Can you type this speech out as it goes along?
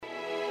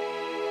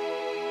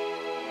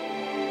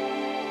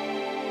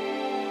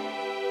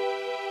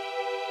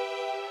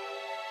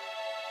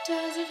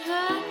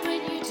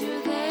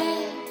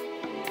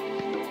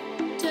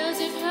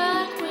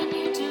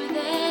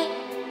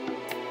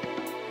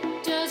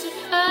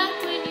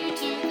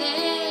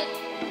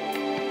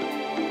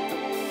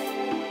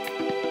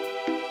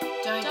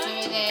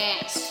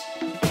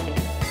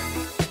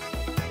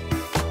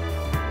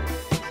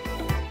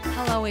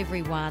Hello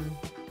everyone,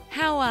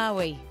 how are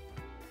we?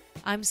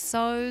 I'm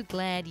so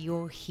glad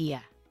you're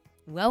here.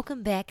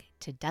 Welcome back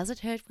to Does It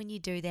Hurt When You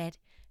Do That?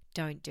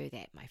 Don't do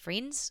that, my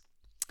friends.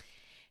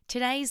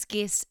 Today's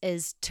guest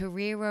is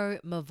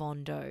Terero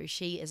Mavondo.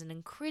 She is an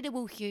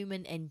incredible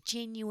human and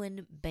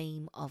genuine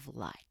beam of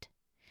light.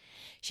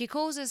 She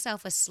calls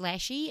herself a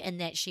slashy in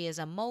that she is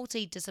a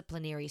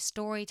multidisciplinary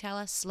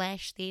storyteller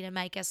 / theatre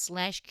maker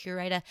 /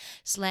 curator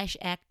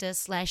 / actor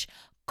 /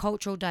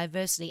 cultural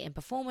diversity and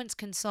performance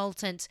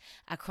consultant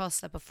across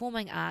the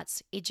performing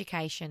arts,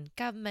 education,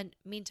 government,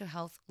 mental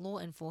health, law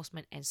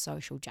enforcement and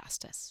social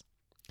justice.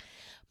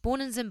 Born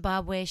in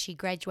Zimbabwe, she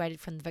graduated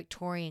from the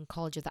Victorian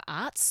College of the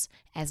Arts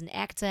as an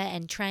actor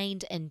and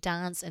trained in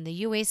dance in the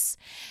US,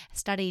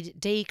 studied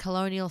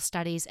decolonial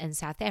studies in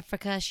South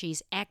Africa.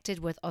 She's acted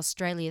with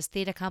Australia's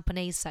theatre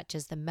companies such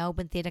as the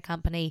Melbourne Theatre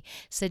Company,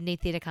 Sydney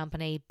Theatre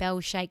Company, Bell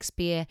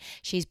Shakespeare.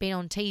 She's been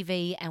on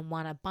TV and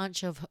won a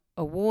bunch of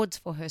awards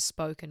for her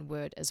spoken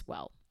word as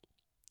well.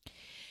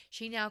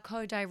 She now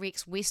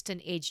co-directs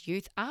Western Edge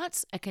Youth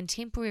Arts, a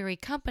contemporary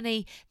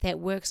company that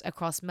works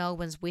across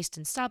Melbourne's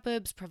western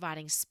suburbs,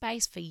 providing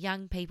space for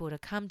young people to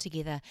come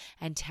together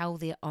and tell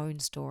their own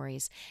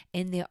stories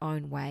in their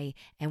own way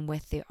and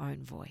with their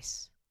own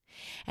voice.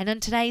 And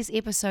in today's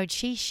episode,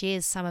 she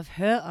shares some of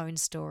her own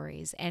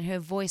stories and her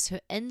voice,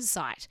 her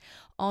insight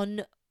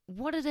on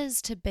what it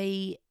is to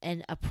be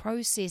in a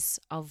process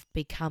of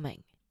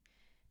becoming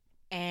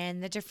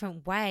and the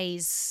different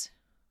ways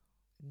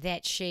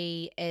that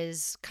she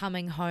is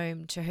coming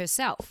home to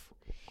herself.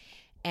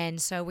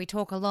 And so we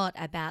talk a lot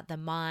about the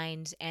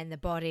mind and the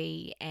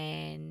body,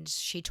 and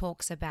she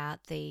talks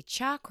about the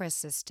chakra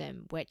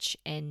system, which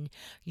in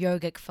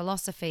yogic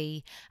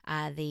philosophy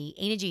are the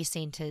energy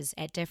centers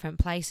at different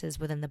places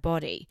within the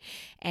body.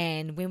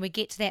 And when we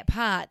get to that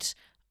part,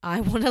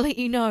 I want to let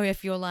you know,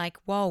 if you're like,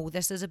 whoa,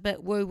 this is a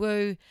bit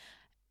woo-woo,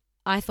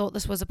 I thought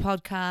this was a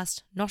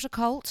podcast, not a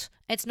cult.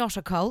 It's not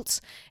a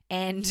cult.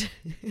 And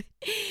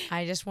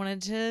I just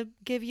wanted to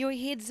give you a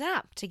heads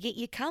up to get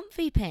your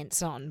comfy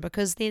pants on,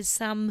 because there's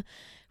some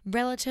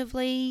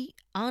relatively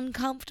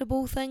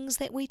uncomfortable things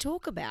that we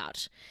talk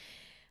about,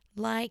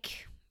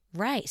 like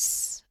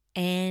race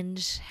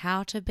and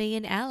how to be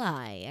an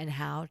ally and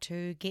how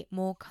to get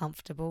more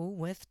comfortable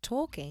with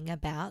talking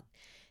about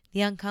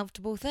the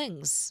uncomfortable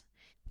things.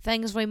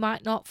 Things we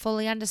might not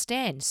fully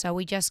understand, so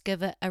we just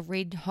give it a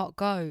red hot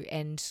go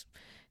and,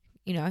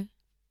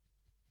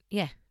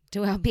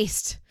 do our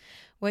best,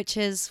 which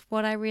is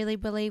what I really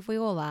believe we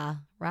all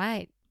are,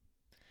 right?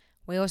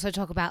 We also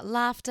talk about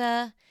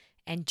laughter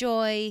and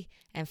joy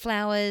and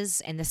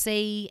flowers and the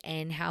sea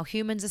and how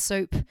humans are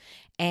soup,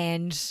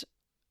 and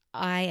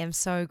I am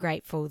so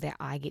grateful that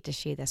I get to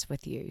share this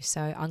with you.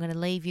 So I'm going to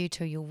leave you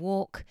to your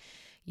walk,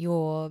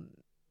 your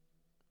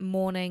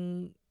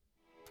morning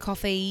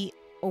coffee,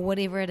 or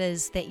whatever it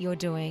is that you're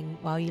doing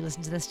while you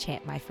listen to this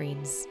chat, my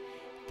friends.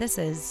 This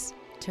is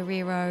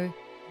Terero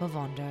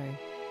Mavondo.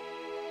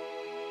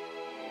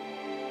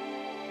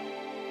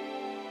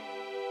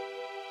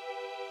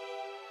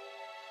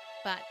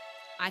 But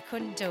I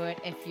couldn't do it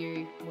if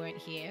you weren't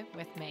here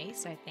with me,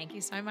 so thank you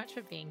so much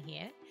for being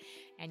here.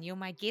 And you're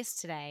my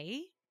guest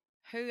today.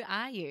 Who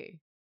are you?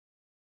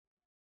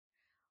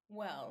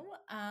 Well,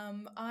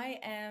 I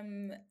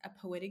am a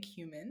poetic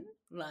human,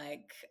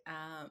 like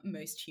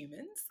most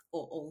humans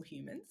or all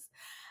humans.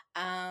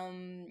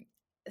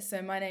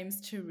 So my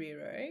name's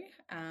Terero,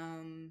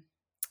 and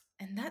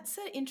that's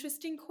an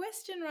interesting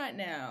question right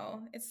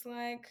now. It's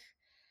like,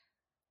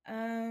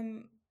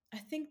 I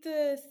think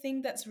the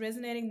thing that's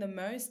resonating the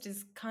most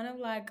is kind of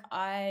like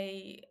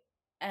I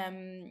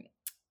am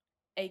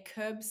a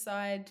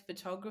curbside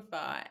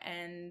photographer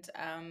and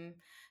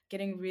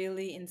getting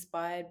really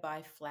inspired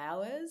by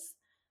flowers.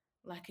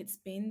 Like it's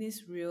been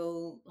this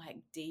real like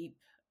deep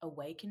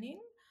awakening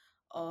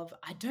of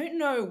I don't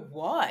know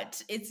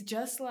what. It's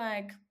just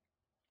like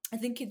I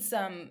think it's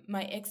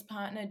my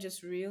ex-partner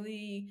just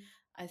really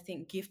I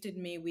think gifted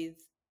me with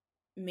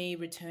me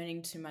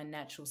returning to my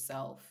natural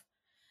self.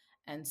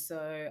 And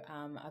so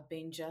I've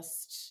been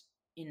just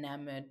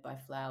enamored by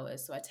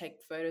flowers. So I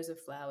take photos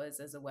of flowers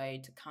as a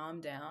way to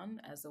calm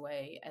down, as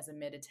a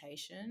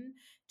meditation,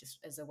 just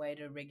as a way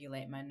to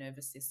regulate my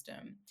nervous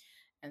system.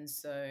 And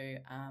so,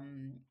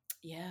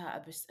 I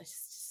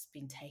just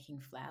been taking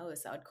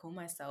flowers. So I'd call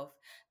myself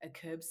a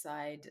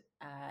curbside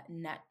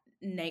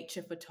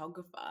nature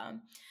photographer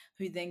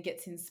who then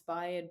gets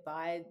inspired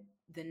by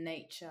the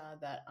nature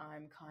that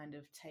I'm kind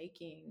of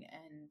taking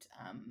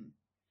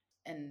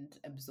and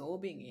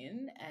absorbing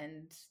in,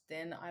 and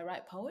then I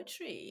write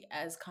poetry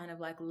as kind of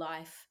like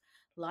life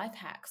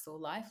hacks or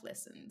life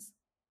lessons.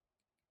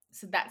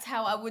 So that's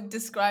how I would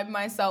describe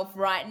myself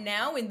right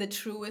now in the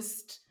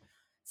truest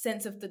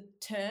sense of the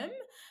term,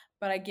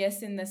 but I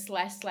guess in the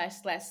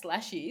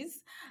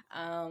slashies.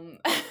 um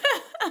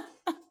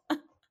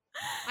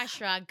I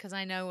shrug because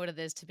I know what it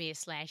is to be a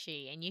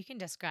slashy, and you can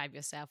describe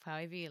yourself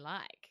however you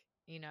like,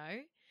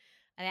 And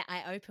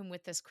I open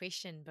with this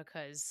question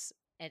because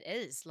it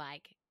is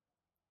like,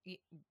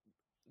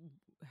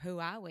 who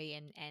are we?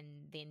 And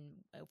then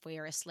if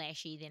we're a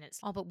slashy, then it's,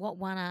 oh, but what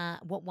one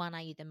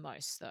are you the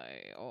most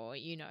though? Or,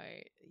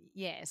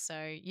 yeah.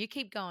 So you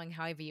keep going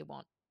however you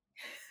want.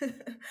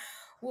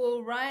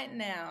 Well, right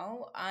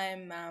now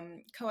I'm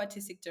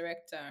co-artistic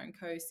director and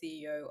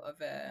co-CEO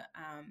of a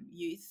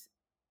youth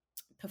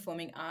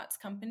performing arts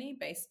company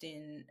based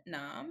in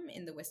Naarm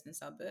in the western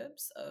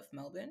suburbs of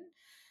Melbourne.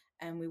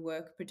 And we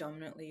work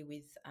predominantly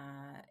with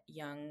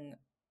young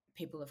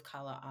people of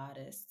color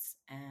artists.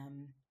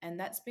 And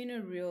that's been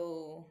a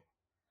real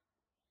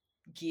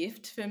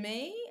gift for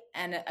me.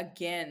 And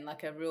again,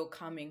 like a real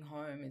coming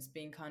home. It's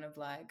been kind of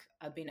like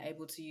I've been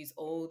able to use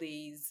all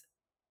these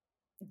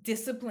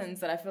disciplines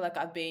that I feel like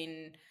I've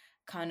been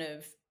kind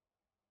of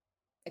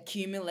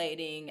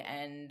accumulating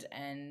and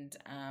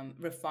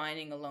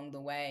refining along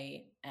the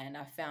way, and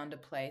I found a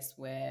place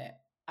where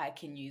I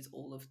can use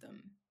all of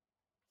them,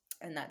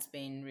 and that's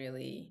been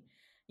really,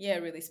 yeah,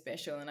 really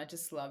special. And I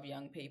just love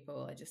young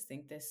people. I just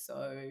think they're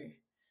so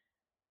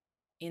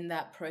in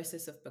that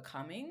process of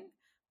becoming,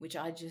 which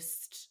I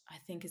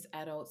think as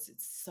adults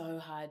it's so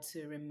hard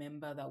to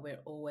remember that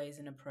we're always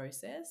in a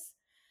process.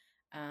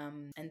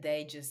 And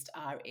they just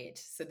are it,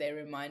 so they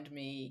remind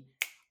me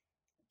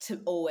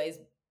to always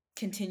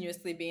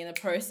continuously be in a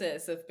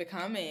process of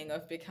becoming.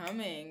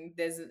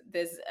 There's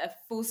a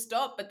full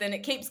stop, but then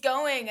it keeps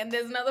going, and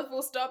there's another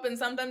full stop, and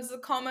sometimes it's a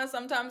comma,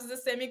 sometimes it's a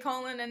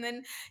semicolon, and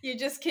then you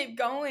just keep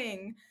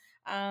going.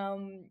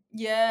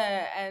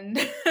 Yeah, and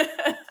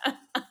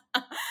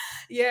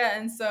yeah,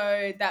 and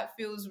so that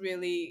feels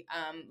really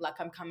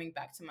like I'm coming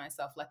back to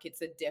myself. Like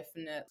it's a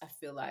definite, I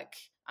feel like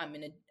I'm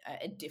in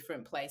a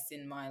different place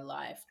in my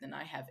life than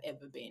I have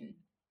ever been.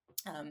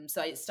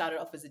 So I started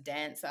off as a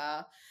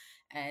dancer,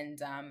 and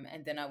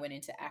then I went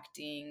into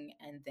acting,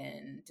 and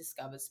then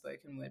discovered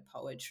spoken word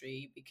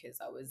poetry because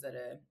I was at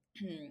a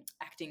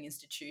acting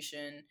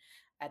institution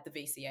at the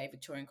VCA,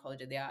 Victorian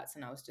College of the Arts,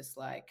 and I was just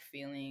like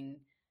feeling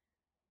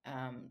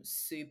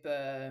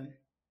super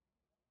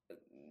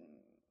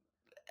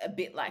a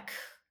bit like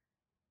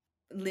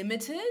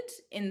limited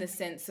in the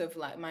sense of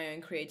like my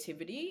own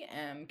creativity,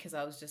 because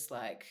I was just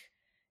like,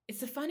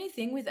 it's a funny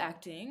thing with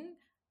acting.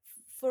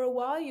 For a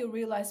while you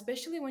realize,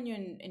 especially when you're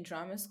in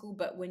drama school,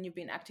 but when you've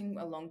been acting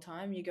a long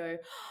time, you go,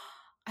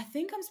 I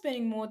think I'm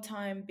spending more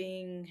time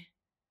being,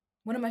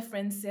 one of my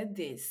friends said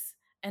this,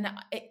 and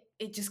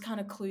it just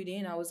kind of clued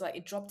in. I was like,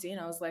 it dropped in.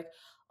 I was like,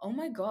 oh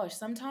my gosh,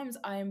 sometimes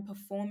I am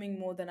performing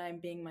more than I'm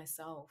being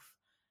myself.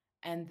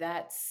 And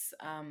that's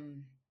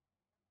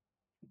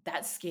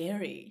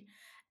scary.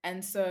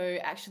 And so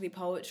actually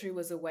poetry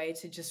was a way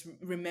to just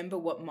remember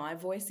what my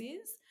voice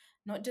is,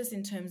 not just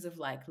in terms of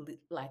like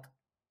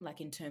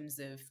in terms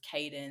of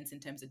cadence, in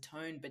terms of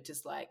tone, but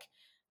just like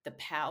the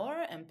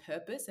power and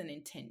purpose and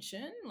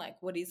intention, like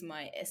what is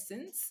my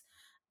essence,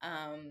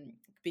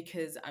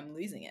 because I'm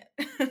losing it.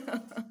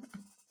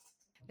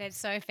 That's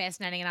so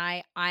fascinating.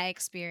 And I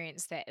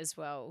experienced that as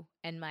well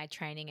in my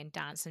training in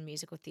dance and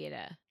musical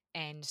theatre.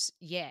 And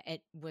yeah,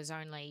 it was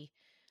only,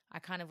 I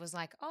kind of was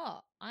like, oh,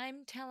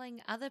 I'm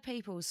telling other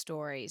people's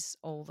stories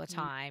all the Mm,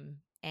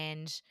 time.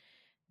 And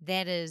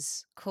that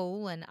is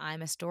cool. And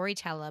I'm a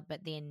storyteller,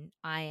 but then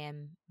I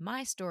am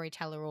my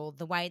storyteller, or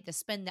the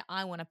spin that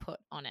I want to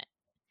put on it.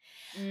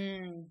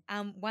 mm.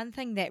 One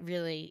thing that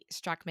really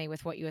struck me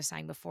with what you were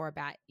saying before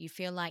about you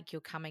feel like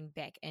you're coming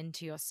back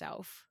into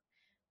yourself.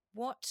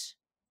 What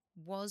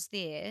was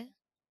there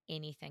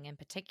anything in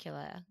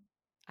particular,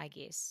 I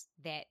guess,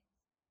 that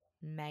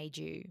made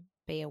you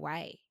be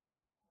away?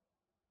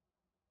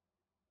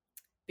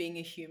 Being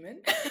a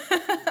human.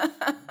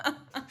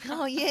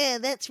 Oh yeah,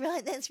 that's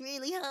right. That's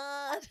really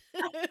hard.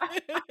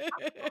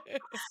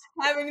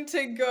 Having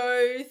to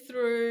go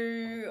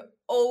through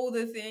all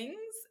the things.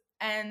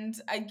 And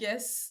I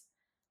guess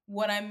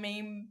what I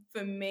mean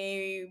for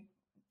me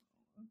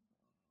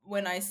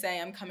when I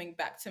say I'm coming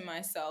back to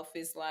myself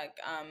is like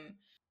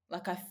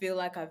I feel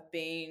like I've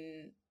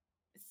been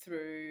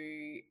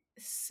through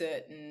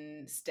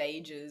certain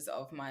stages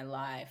of my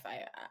life.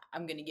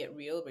 I'm gonna get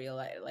real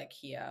like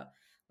here.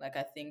 Like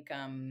I think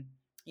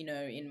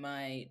in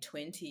my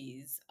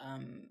 20s,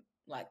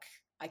 like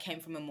I came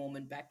from a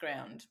Mormon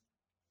background,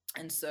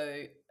 and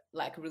so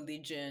like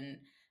religion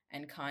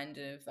and kind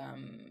of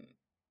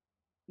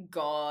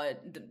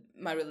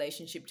my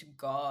relationship to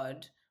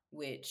God,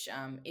 which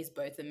is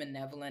both a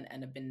malevolent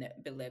and a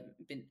benevolent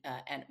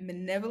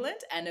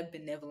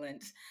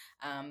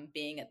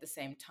being at the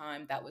same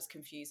time. That was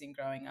confusing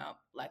growing up,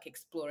 like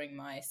exploring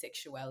my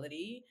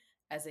sexuality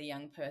as a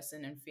young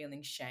person and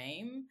feeling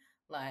shame,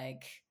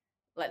 like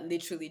like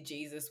literally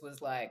Jesus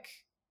was like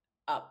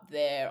up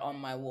there on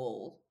my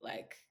wall,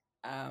 like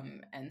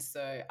and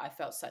so I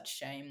felt such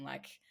shame,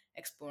 like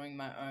exploring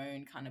my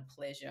own kind of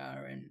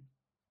pleasure.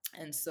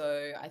 And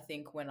so I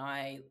think when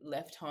I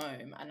left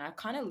home, and I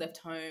kind of left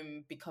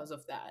home because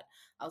of that,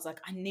 I was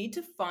like, I need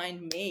to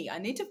find me. I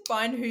need to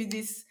find who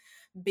this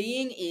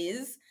being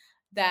is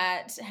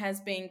that has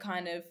been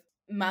kind of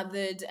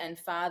mothered and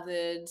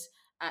fathered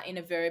in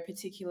a very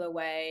particular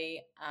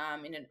way,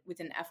 with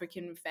an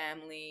African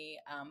family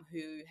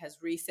who has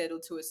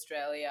resettled to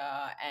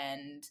Australia,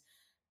 and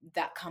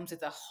that comes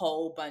with a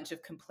whole bunch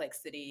of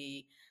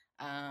complexity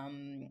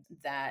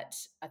that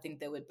I think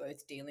they were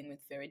both dealing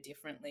with very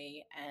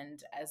differently.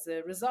 And as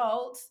a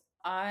result,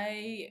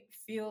 I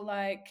feel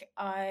like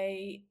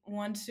I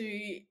want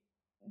to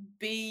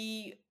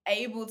be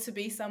able to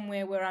be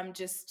somewhere where I'm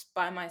just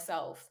by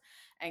myself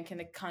and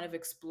can kind of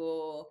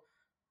explore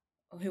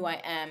who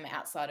I am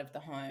outside of the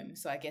home.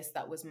 So I guess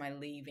that was my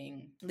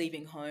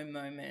leaving home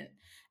moment.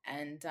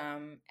 And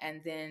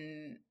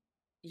then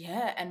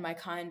yeah, and my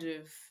kind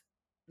of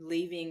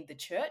leaving the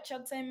church,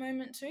 I'd say,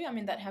 moment too. I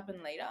mean, that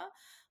happened later.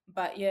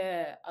 But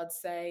yeah, I'd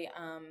say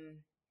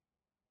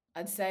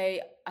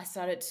I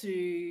started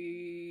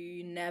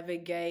to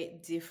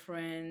navigate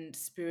different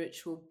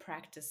spiritual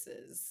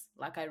practices.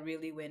 Like I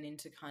really went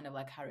into kind of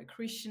like Hare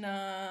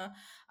Krishna.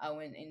 I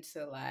went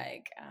into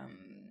like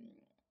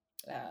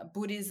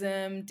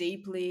Buddhism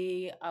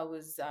deeply. I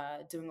was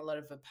doing a lot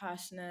of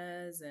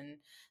Vipassanas, and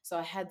so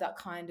I had that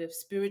kind of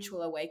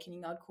spiritual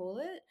awakening, I'd call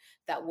it.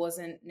 That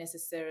wasn't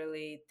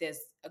necessarily there's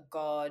a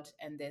God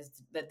and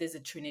there's a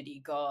Trinity,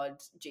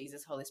 God,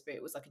 Jesus, Holy Spirit.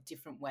 It was like a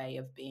different way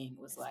of being.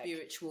 It was like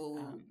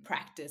spiritual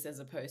practice as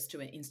opposed to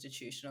an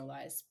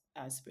institutionalized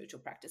spiritual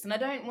practice. And I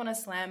don't want to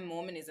slam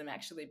Mormonism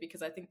actually,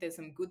 because I think there's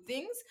some good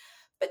things,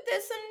 but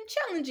there's some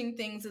challenging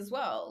things as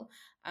well.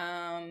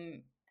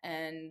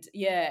 And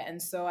yeah,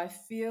 and so I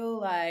feel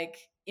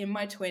like in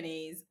my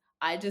 20s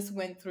I just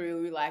went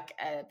through like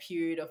a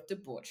period of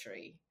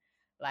debauchery,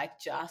 like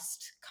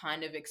just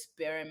kind of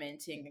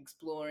experimenting,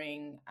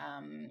 exploring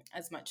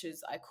as much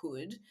as I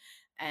could.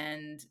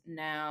 And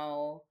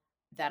now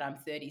that I'm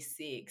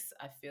 36,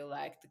 I feel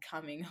like the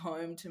coming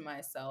home to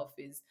myself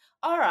is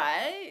all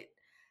right,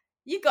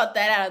 you got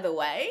that out of the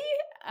way.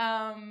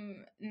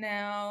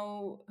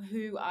 Now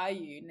who are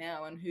you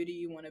now, and who do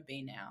you want to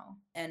be now?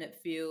 And it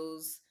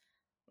feels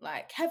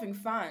like having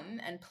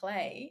fun and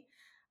play,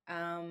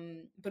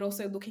 but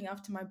also looking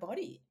after my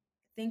body,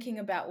 thinking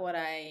about what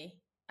I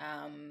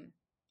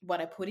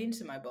put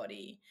into my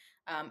body,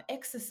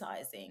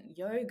 exercising,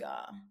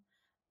 yoga,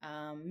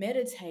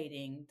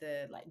 meditating,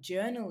 the like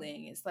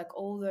journaling. It's like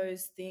all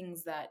those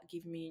things that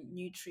give me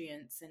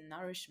nutrients and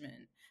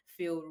nourishment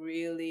feel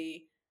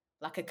really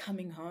like a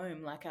coming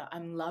home, like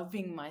I'm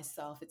loving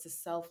myself. It's a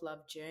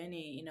self-love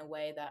journey in a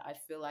way that I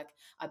feel like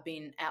I've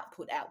been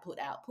output,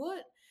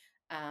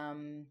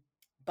 um,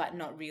 but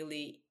not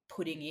really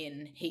putting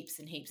in heaps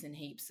and heaps and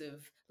heaps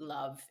of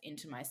love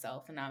into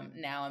myself. And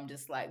I'm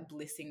just like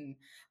blissing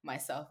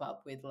myself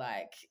up with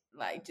like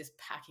just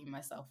packing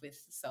myself with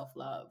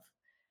self-love.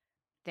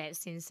 That's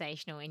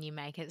sensational, and you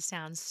make it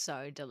sound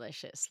so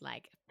delicious,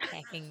 like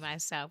packing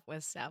myself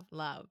with self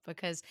love.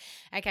 Because,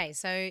 okay,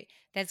 so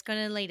that's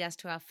going to lead us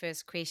to our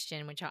first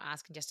question, which I'll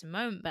ask in just a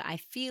moment. But I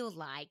feel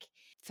like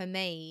for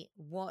me,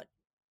 what,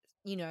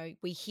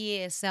 we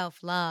hear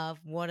self love,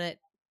 what it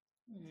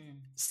Mm.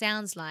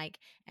 sounds like,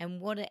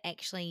 and what it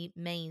actually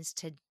means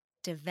to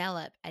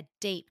develop a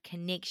deep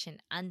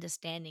connection,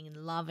 understanding, and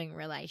loving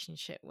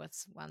relationship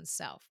with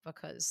oneself.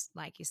 Because,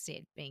 like you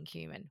said, being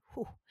human.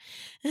 Whew.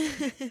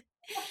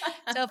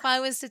 So, if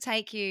I was to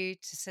take you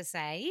to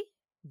say,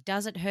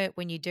 does it hurt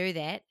when you do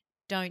that?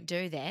 Don't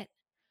do that.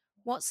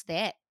 What's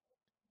that?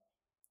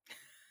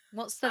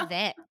 What's the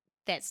that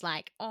that's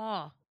like,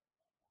 oh,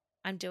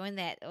 I'm doing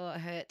that, or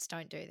it hurts,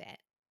 don't do that?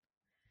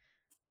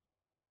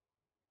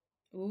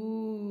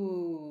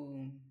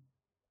 Ooh,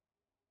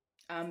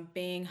 I'm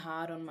being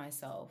hard on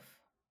myself.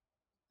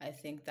 I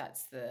think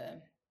that's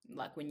the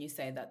like when you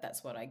say that,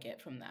 that's what I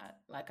get from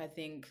that. Like I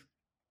think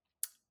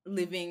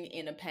living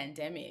in a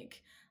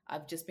pandemic,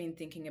 I've just been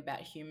thinking about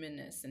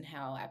humanness and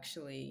how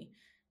actually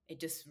it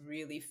just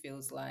really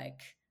feels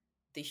like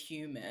the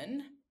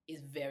human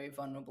is very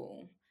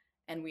vulnerable,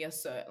 and we are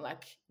so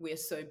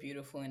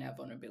beautiful in our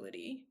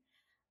vulnerability.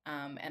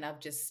 And I've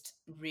just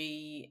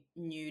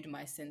renewed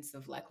my sense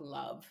of like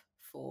love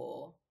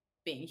for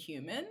being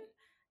human.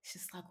 It's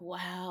just like,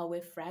 wow,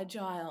 we're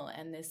fragile,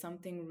 and there's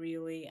something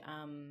really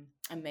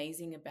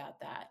amazing about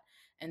that.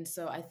 And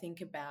so I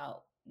think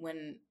about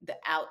when the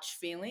ouch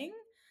feeling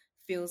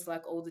feels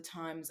like all the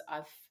times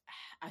I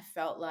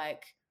felt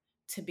like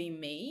to be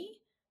me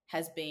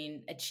has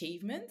been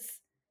achievements,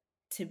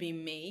 to be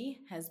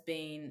me has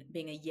been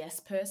being a yes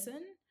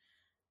person,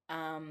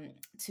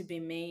 to be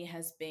me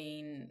has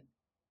been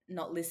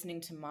not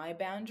listening to my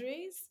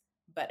boundaries,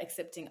 but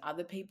accepting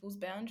other people's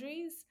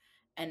boundaries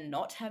and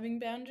not having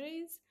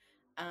boundaries.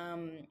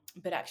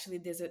 But actually,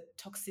 there's a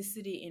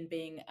toxicity in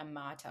being a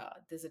martyr,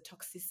 there's a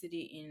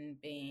toxicity in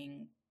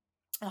being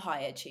a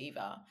high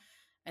achiever,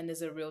 and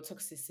there's a real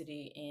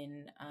toxicity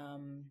in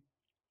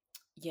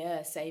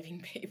yeah,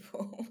 saving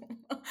people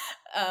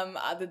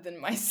other than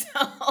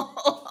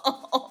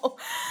myself.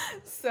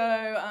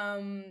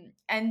 So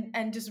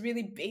and just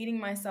really beating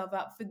myself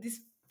up for this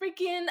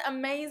freaking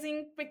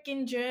amazing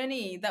freaking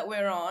journey that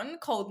we're on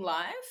called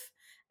life,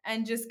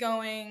 and just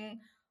going,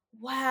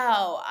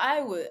 wow,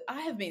 I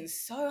have been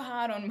so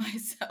hard on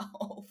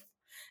myself,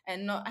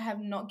 and not I have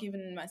not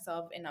given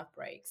myself enough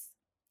breaks.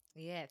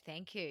 Yeah,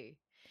 thank you.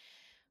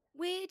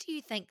 Where do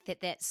you think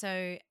that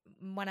so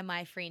one of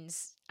my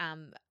friends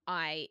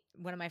I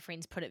one of my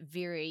friends put it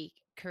very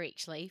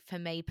correctly for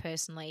me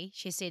personally.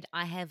 She said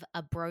I have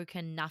a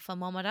broken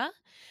nuffometer.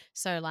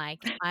 So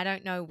like I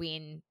don't know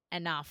when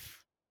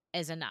enough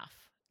is enough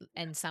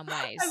in some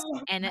I ways.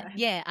 love And that.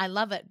 yeah, I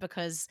love it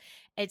because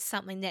it's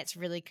something that's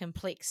really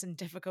complex and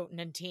difficult and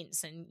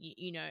intense and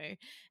you know,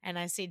 and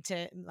I said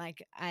to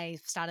like I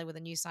started with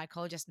a new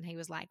psychologist and he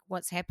was like,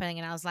 "What's happening?"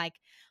 And I was like,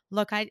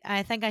 look,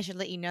 I think I should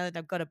let you know that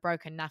I've got a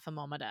broken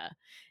naphthometer,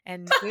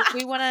 and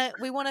we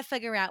want to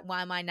figure out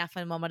why my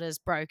naphthometer is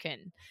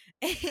broken.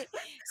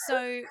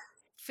 So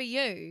for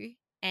you,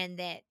 and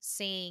that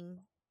seeing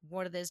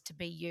what it is to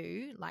be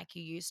you, like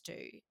you used to,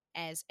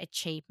 as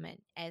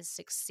achievement, as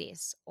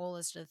success, all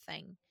this sort of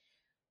thing,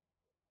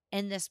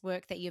 in this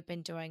work that you've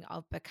been doing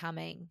of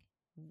becoming,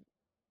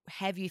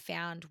 have you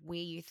found where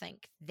you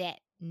think that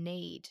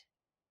need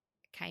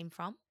came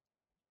from?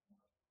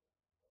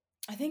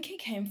 I think it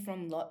came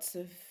from lots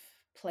of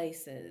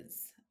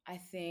places. I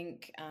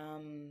think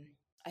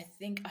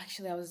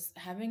actually I was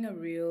having a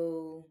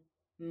real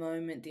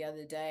moment the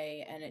other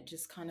day and it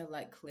just kind of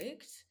like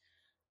clicked.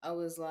 I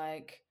was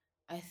like,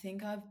 I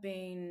think I've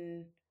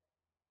been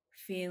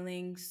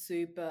feeling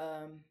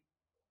super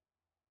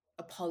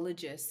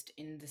apologist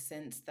in the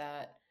sense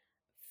that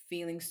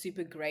feeling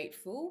super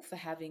grateful for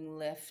having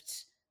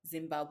left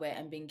Zimbabwe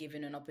and been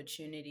given an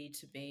opportunity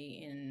to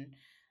be in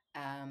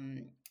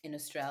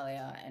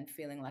Australia and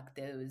feeling like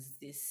there was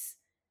this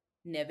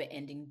never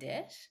ending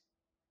debt.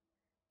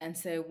 And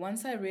so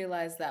once I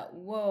realized that,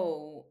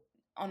 whoa,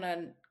 on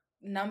a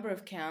number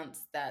of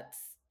counts, that's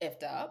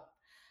effed up,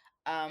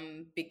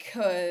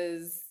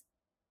 because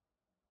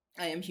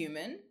I am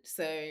human,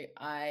 so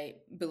I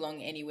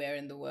belong anywhere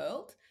in the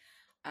world,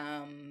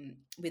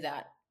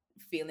 without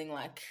feeling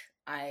like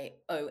I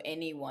owe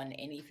anyone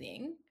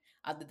anything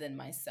other than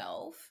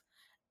myself.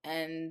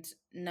 And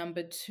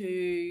number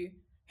two,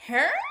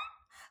 her?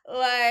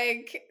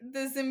 Like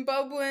the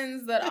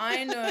Zimbabweans that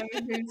I know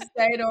who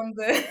stayed on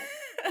the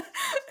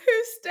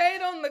who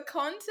stayed on the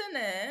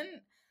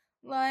continent,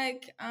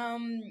 like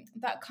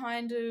that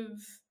kind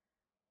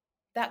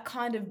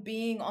of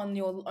being on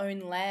your own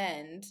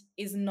land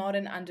is not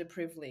an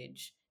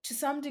underprivilege. To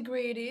some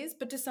degree it is,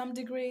 but to some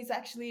degrees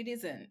actually it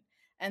isn't.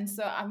 And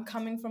so I'm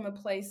coming from a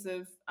place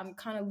of I'm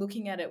kind of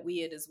looking at it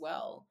weird as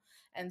well.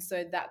 And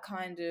so that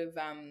kind of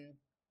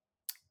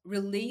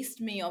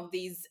released me of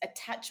these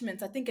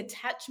attachments. I think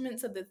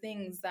attachments are the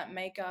things that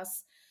make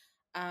us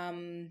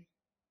um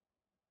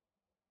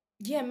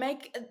yeah,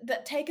 make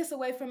that take us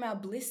away from our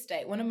bliss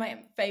state. One of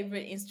my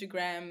favorite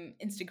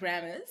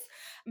Instagrammers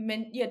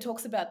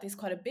talks about this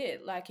quite a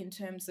bit, like in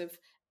terms of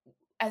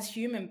as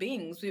human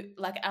beings, we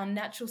like our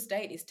natural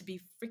state is to be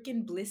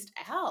freaking blissed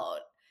out,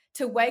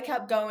 to wake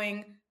up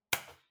going,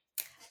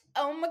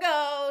 oh my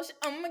gosh,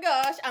 oh my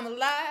gosh, I'm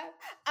alive,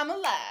 I'm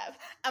alive,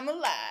 I'm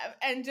alive.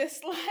 And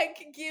just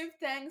like give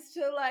thanks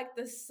to like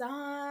the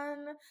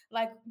sun,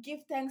 like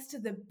give thanks to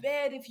the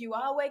bed if you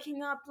are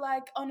waking up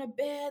like on a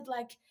bed,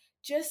 like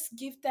just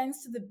give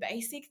thanks to the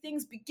basic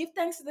things. Give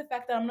thanks to the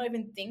fact that I'm not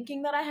even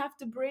thinking that I have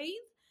to breathe.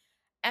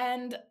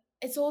 And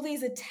it's all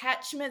these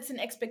attachments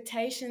and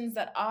expectations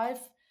that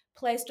I've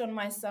placed on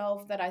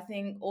myself that I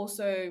think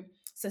also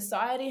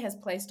society has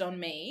placed on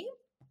me,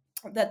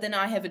 that then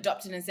I have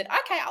adopted and said,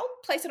 okay, I'll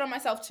place it on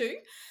myself too.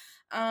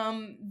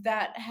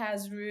 That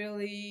has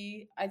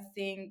really, I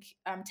think,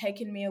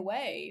 taken me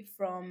away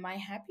from my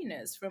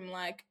happiness, from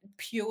like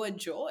pure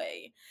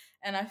joy.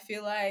 And I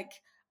feel like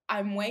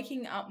I'm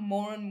waking up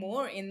more and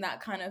more in that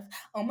kind of,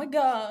 oh my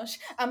gosh,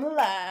 I'm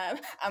alive,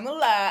 I'm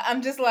alive.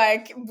 I'm just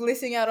like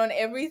blissing out on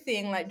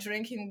everything, like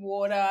drinking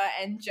water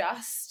and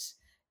just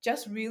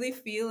really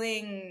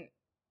feeling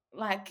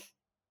like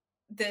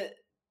the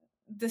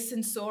the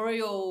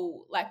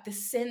sensorial, like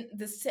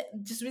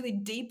just really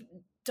deep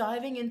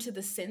diving into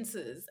the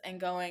senses and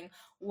going,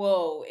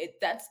 whoa,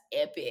 that's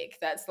epic,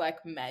 that's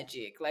like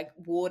magic, like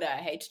water,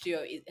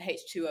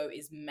 H2O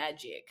is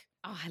magic.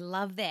 Oh, I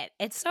love that.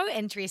 It's so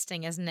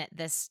interesting, isn't it?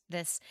 This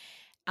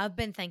I've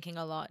been thinking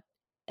a lot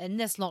in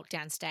this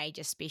lockdown stage,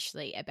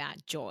 especially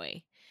about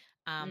joy.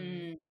 Um,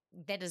 Mm.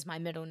 that is my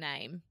middle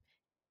name.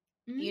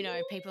 You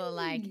know, people are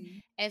like,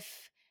 Mm.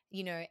 if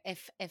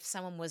if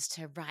someone was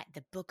to write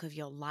the book of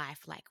your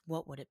life, like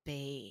what would it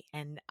be?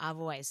 And I've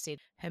always said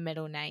her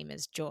middle name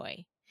is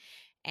Joy.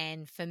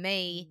 And for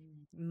me,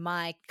 Mm.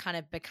 my kind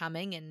of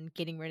becoming and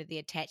getting rid of the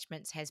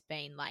attachments has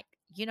been like,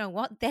 you know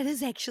what? That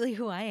is actually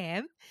who I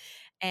am.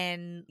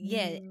 And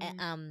yeah,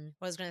 Mm.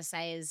 what I was going to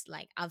say is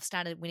like I've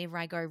started whenever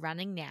I go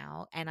running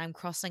now and I'm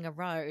crossing a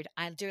road,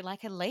 I do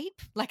like a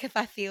leap, like if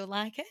I feel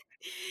like it.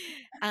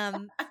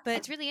 But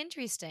it's really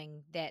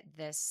interesting that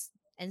this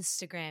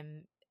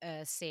Instagram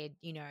said,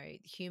 you know,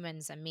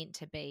 humans are meant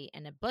to be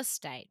in a bliss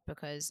state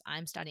because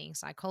I'm studying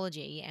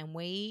psychology and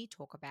we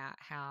talk about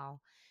how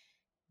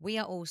we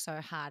are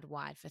also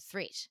hardwired for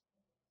threat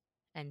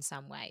in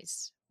some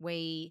ways.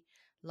 We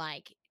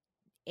like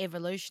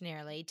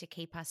evolutionarily to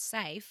keep us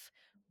safe,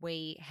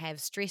 we have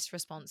stress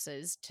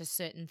responses to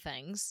certain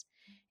things.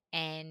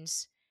 And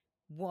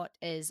what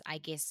is, I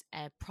guess,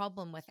 a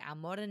problem with our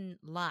modern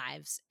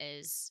lives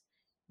is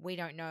we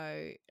don't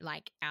know,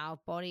 like, our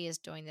body is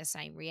doing the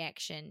same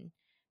reaction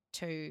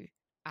to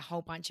a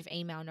whole bunch of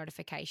email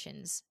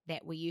notifications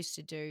that we used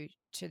to do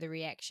to the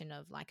reaction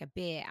of like a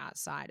bear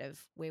outside of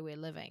where we're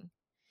living.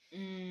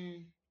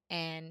 Mm.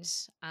 And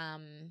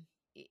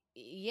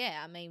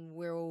yeah, I mean,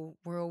 we're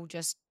all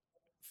just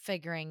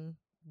figuring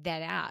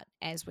that out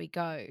as we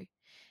go.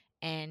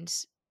 And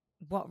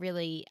what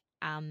really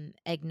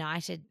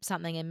ignited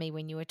something in me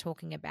when you were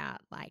talking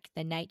about like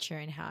the nature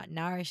and how it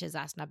nourishes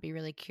us, and I'd be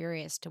really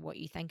curious to what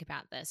you think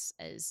about this,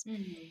 is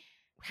Mm.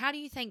 how do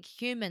you think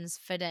humans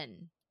fit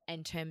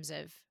in terms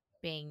of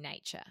being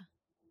nature?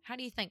 How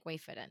do you think we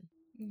fit in?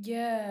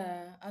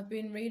 Yeah, I've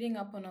been reading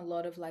up on a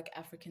lot of like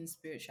African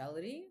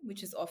spirituality,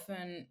 which is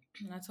often,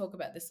 and I talk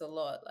about this a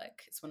lot,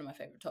 like it's one of my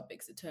favorite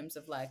topics in terms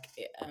of like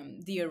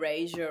the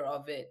erasure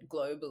of it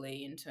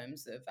globally in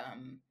terms of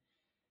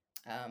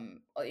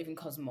or even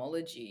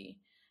cosmology,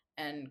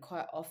 and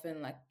quite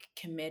often like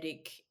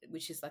Kemetic,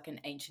 which is like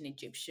an ancient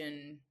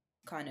Egyptian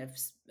kind of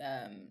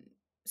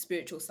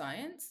spiritual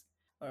science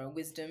or a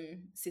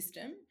wisdom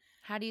system.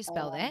 How do you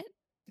spell Um, that?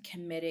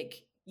 Kemetic,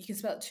 you can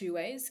spell it two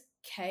ways: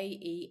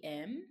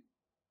 Kemetic,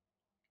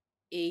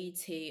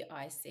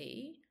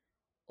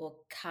 or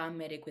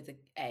Kamitic with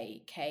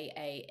a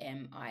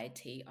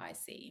Kamitic.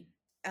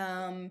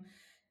 Um,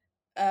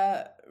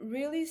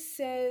 really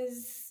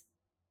says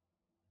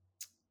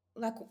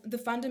like the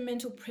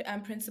fundamental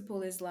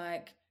principle is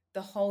like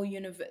the whole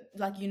universe,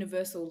 like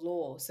universal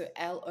law. So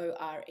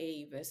LORE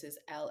versus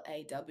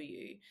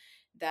LAW,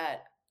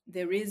 that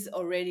there is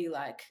already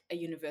like a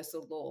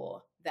universal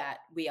law that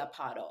we are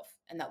part of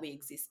and that we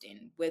exist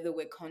in, whether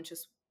we're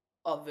conscious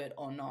of it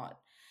or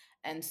not.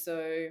 And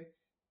so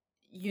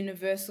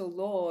universal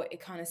law,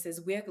 it kind of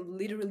says we're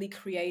literally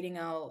creating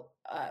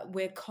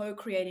we're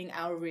co-creating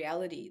our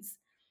realities.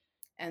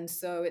 And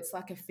so it's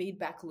like a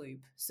feedback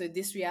loop. So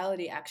this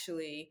reality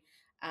actually,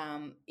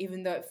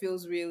 even though it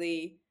feels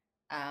really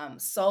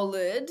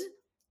solid,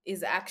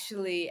 is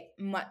actually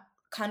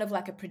kind of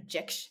like a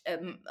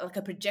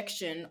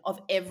projection of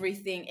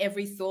everything,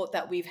 every thought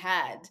that we've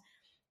had,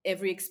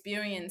 every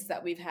experience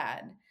that we've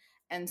had.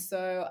 And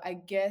so I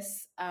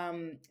guess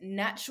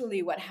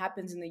naturally what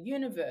happens in the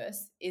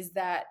universe is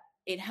that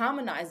it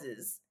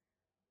harmonizes.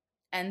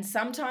 And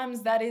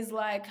sometimes that is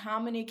like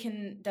harmony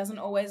can doesn't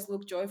always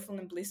look joyful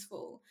and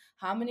blissful.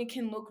 Harmony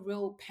can look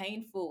real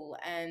painful,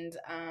 and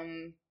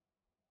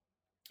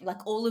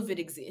like all of it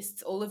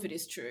exists, all of it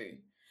is true.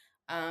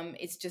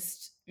 It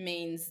just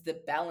means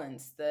the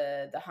balance,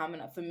 the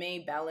harmony. For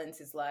me,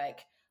 balance is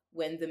like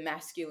when the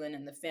masculine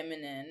and the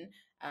feminine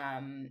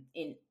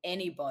in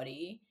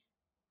anybody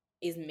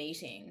is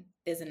meeting.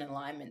 There's an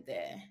alignment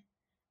there,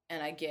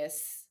 and I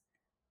guess,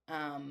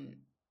 um,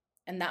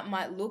 and that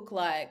might look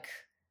like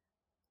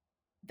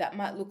death, that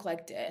might look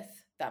like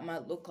birth,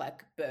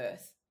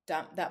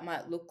 that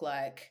might look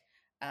like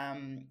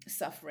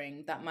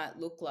suffering, that might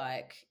look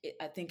like it,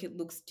 I think it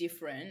looks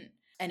different,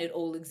 and it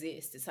all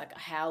exists. It's like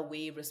how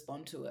we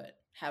respond to it,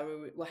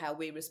 how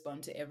we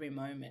respond to every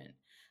moment.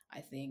 I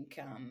think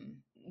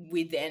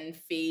we then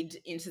feed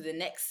into the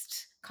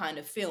next kind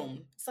of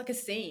film. It's like a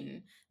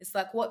scene. It's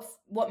like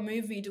what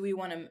movie do we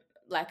want to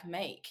like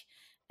make?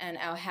 And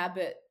our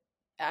habit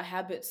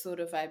sort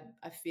of I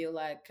feel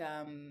like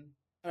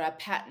or our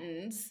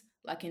patterns,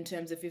 like in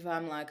terms of if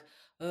I'm like,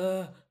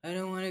 oh, I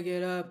don't want to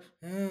get up,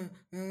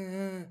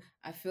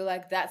 I feel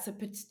like that's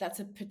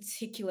a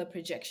particular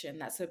projection,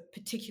 that's a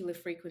particular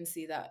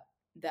frequency that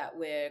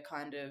we're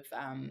kind of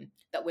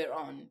that we're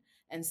on.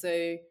 And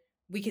so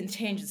we can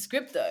change the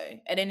script though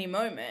at any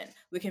moment.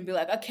 We can be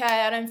like, okay,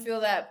 I don't feel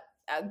that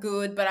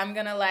good, but I'm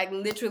gonna like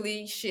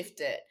literally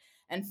shift it.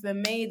 And for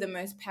me, the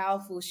most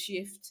powerful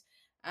shift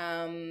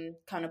kind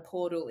of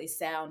portal is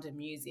sound and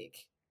music.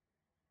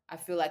 I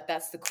feel like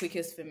that's the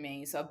quickest for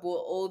me. So I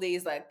bought all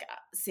these like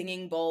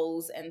singing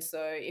bowls, and so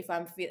if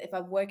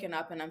I've woken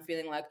up and I'm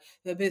feeling like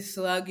a bit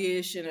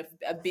sluggish and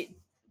a bit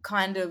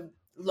kind of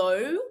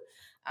low,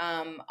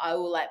 I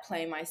will like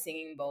play my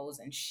singing bowls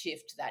and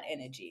shift that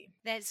energy.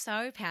 That's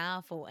so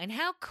powerful. And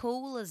how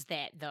cool is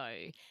that,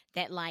 though?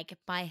 That, like,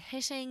 by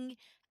hitting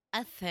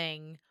a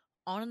thing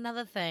on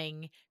another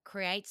thing,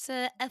 creates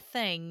a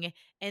thing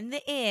in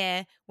the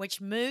air which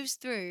moves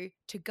through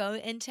to go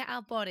into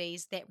our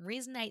bodies that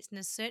resonates in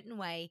a certain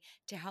way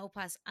to help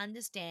us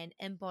understand,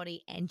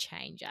 embody, and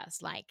change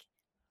us. Like,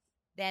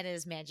 that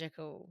is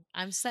magical.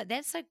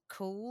 That's a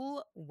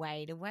cool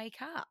way to wake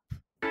up.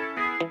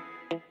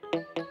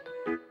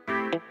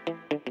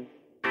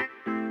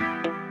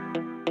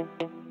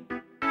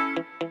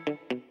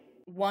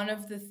 One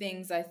of the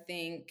things I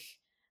think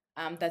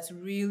that's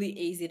really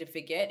easy to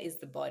forget is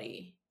the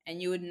body. And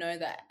you would know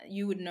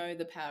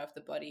the power of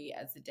the body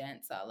as a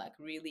dancer, like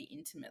really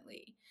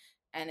intimately.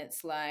 And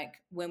it's like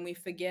when we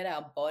forget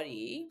our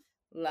body,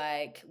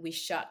 like we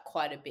shut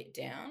quite a bit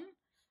down.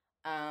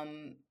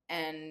 Um,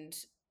 and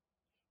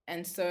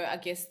and so I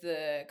guess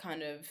the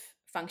kind of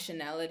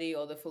functionality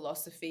or the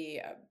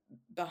philosophy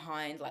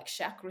behind like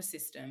chakra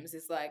systems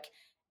is like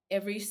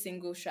every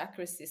single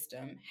chakra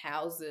system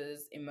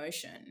houses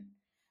emotion.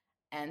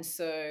 And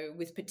so,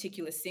 with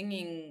particular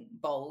singing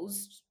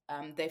bowls,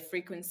 their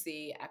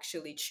frequency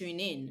actually tune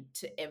in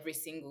to every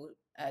single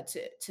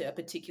to a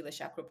particular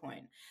chakra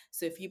point.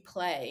 So, if you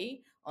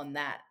play on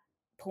that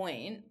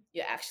point,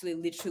 you're actually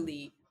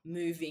literally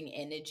moving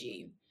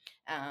energy.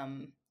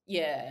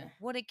 Yeah.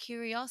 What a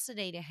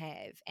curiosity to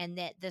have, and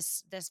that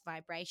this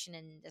vibration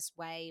in this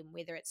way,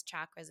 whether it's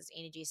chakras, it's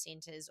energy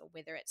centers, or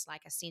whether it's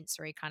like a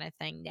sensory kind of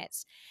thing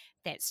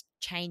that's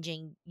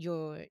changing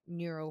your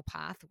neural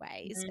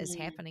pathways is Mm,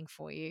 happening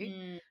for you.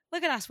 mm.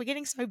 Look at us, we're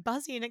getting so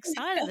buzzy and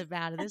excited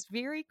about it. It's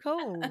very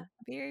cool.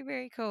 Very,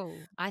 very cool.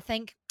 I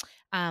think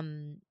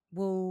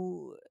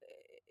will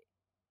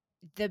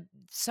the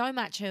so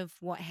much of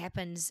what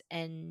happens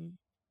in,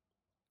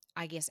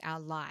 I guess, our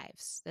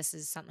lives, this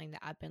is something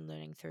that I've been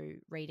learning through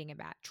reading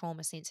about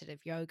trauma sensitive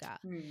yoga,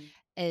 Mm.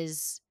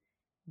 is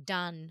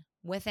done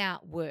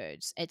without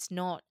words. It's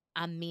not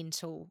a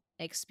mental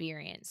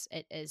experience,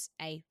 it is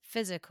a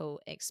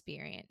physical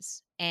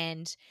experience.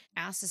 And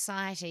our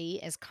society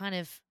is kind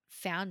of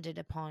founded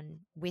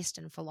upon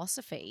Western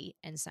philosophy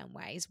in some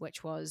ways,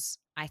 which was,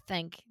 I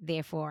think,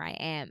 therefore I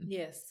am.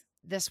 Yes.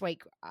 This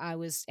week I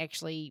was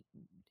actually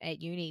at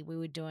uni, we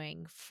were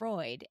doing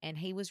Freud, and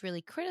he was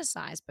really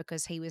criticized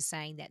because he was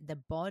saying that the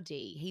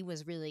body, he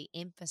was really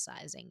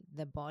emphasizing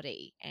the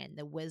body and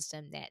the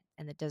wisdom that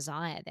and the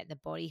desire that the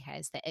body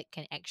has, that it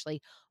can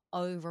actually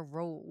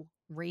overrule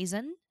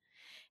reason.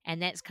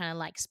 And that's kind of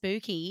like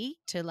spooky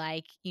to,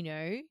 like,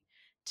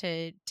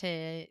 to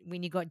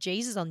when you got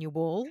Jesus on your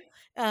wall.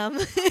 um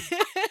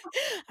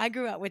I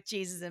grew up with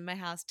Jesus in my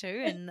house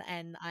too,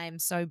 and I'm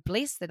so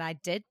blessed that I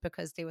did,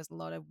 because there was a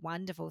lot of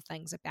wonderful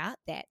things about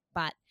that.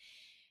 But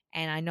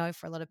and I know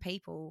for a lot of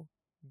people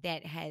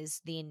that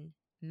has then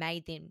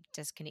made them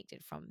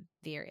disconnected from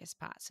various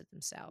parts of Yeah.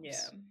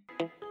 themselves.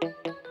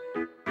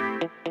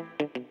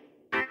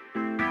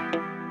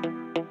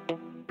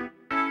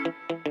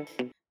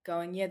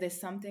 Going, yeah, there's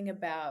something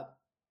about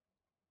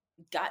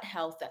gut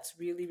health that's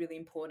really, really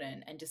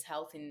important, and just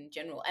health in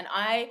general. And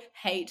I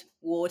hate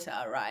water,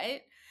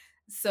 right?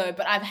 So,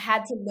 but I've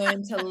had to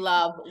learn to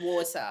love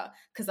water,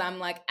 because I'm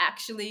like,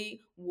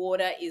 actually,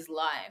 water is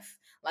life.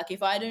 Like,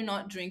 if I do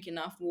not drink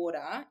enough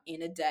water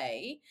in a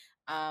day,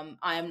 I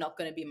am not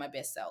going to be my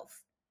best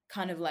self.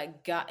 Kind of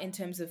like gut, in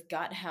terms of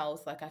gut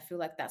health, like I feel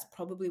like that's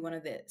probably one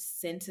of the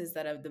centers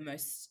that are the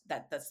most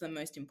that's the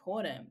most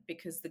important,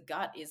 because the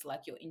gut is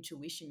like your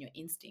intuition, your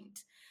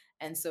instinct.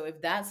 And so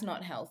if that's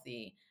not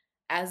healthy,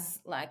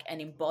 as like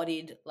an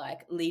embodied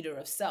like leader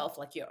of self,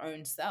 like your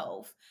own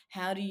self,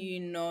 how do you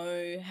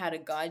know how to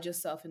guide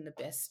yourself in the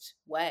best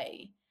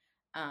way?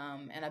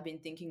 And I've been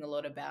thinking a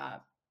lot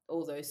about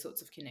all those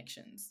sorts of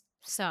connections.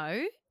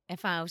 So,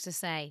 if I was to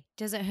say,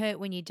 does it hurt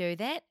when you do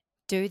that?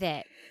 Do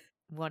that.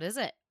 What is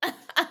it?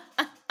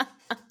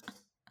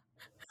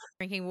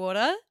 Drinking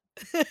water?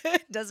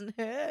 Doesn't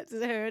hurt.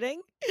 Is it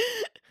hurting?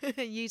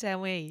 You tell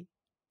me.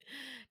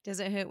 Does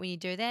it hurt when you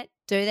do that?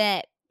 Do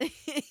that.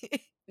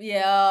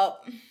 Yeah.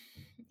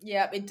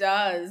 Yep, it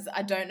does.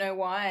 I don't know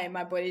why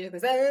my body just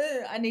goes,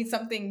 "Ugh," I need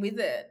something with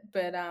it.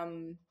 But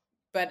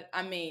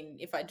I mean,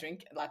 if I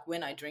drink, like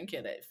when I drink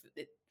it,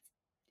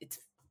 it's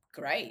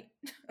great.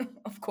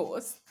 Of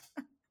course.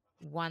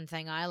 One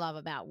thing I love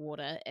about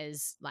water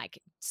is like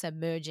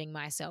submerging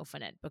myself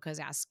in it, because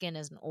our skin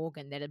is an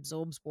organ that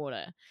absorbs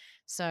water.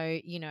 So,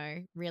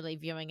 really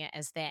viewing it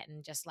as that,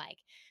 and just like,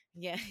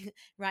 yeah,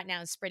 right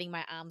now I'm spreading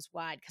my arms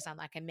wide because I'm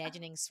like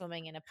imagining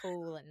swimming in a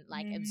pool and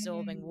like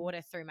absorbing Mm.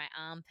 water through my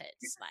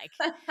armpits. Like,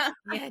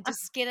 yeah,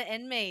 just get it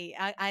in me.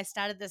 I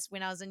started this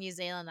when I was in New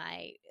Zealand.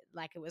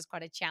 It was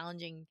quite a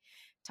challenging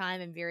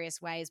time in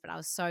various ways, but I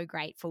was so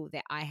grateful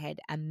that I had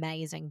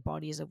amazing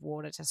bodies of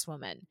water to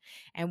swim in.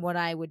 And what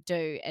I would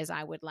do is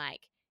I would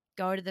like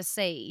go to the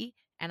sea,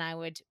 and I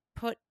would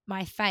put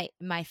my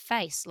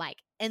face like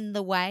in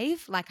the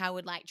wave. Like, I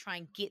would like try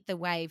and get the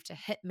wave to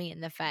hit me in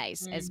the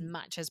face as Mm,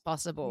 much as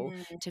possible,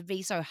 mm. to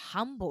be so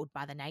humbled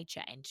by the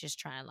nature and just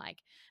try and like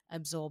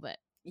absorb it.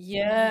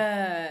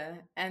 Yeah,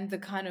 and the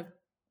kind of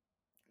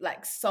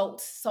like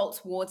salt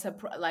water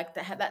like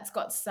that's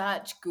got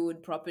such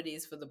good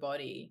properties for the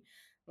body.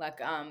 Like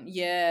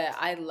yeah,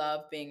 I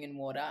love being in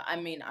water. I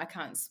mean, I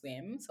can't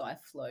swim, so I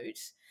float.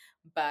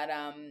 But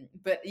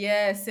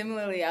yeah,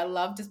 similarly, I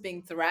love just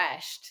being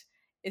thrashed.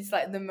 It's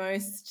like the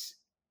most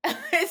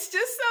it's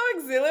just so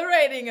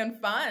exhilarating and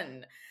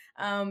fun.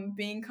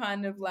 Being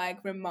kind of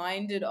like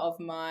reminded of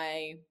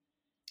my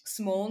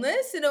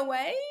smallness in a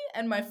way,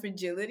 and my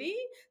fragility.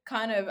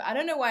 Kind of, I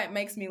don't know why it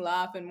makes me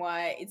laugh, and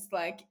why it's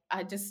like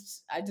I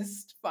just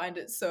find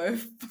it so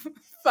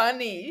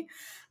funny,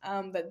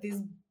 that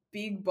this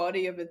big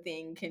body of a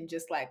thing can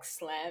just like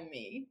slam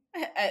me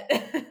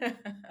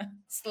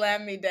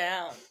slam me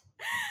down.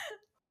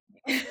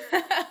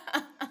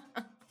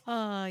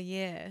 Oh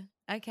yeah.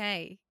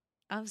 Okay.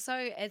 It's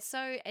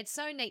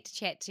so neat to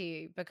chat to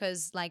you,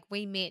 because like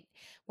we met,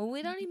 well,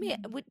 we'd only met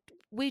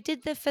we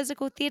did the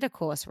physical theatre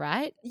course,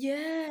 right?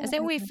 Yeah. Is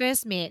that where we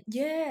first met?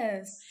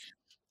 Yes.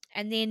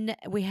 And then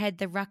we had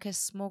the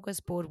Ruckus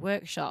Smorgasbord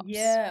workshops,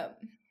 Yeah.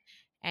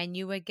 and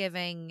you were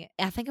giving,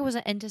 I think it was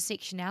an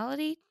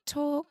intersectionality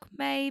talk,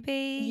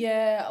 maybe.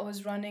 Yeah, I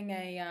was running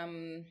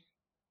a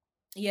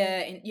yeah,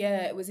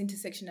 it was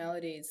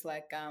intersectionality. It's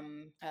like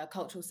a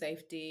cultural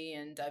safety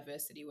and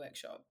diversity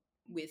workshop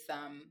with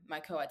my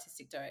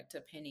co-artistic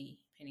director Penny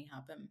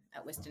Harpham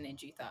at Western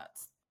Edge Youth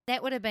Arts.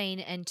 That would have been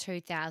in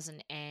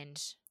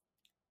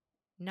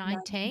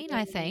 2019,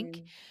 I think.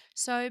 19.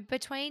 So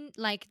between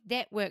like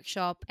that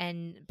workshop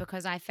and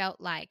because I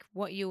felt like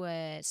what you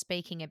were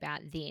speaking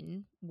about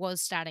then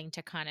was starting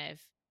to kind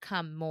of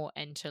come more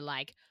into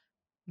like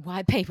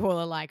why people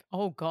are like,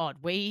 oh God,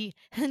 we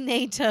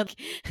need to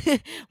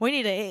we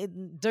need to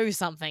do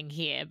something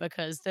here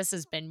because this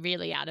has been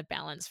really out of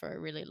balance for a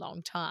really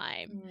long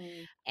time.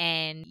 Mm.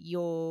 And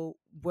your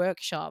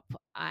workshop,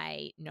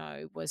 I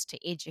know, was to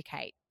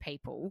educate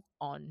people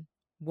on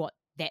what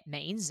that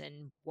means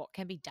and what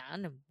can be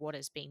done and what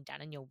is being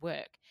done in your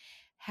work.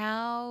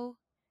 How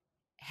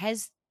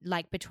has,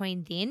 like,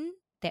 between then,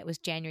 that was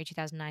January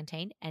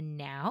 2019, and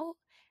now,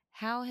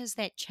 how has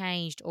that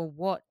changed or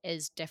what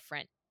is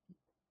different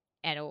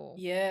at all?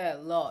 Yeah,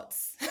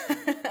 lots.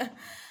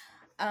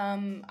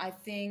 I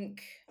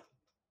think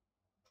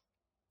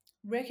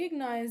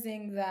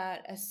recognizing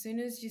that as soon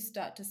as you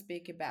start to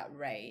speak about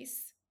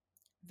race,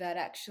 that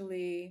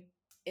actually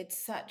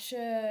it's such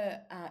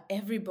a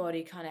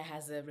everybody kind of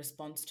has a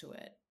response to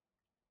it.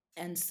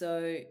 And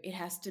so it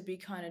has to be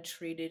kind of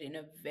treated in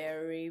a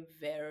very,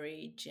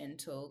 very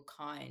gentle,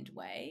 kind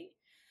way,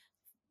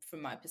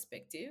 from my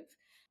perspective,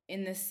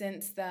 in the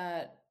sense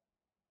that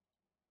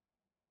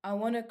I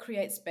want to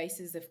create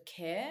spaces of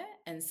care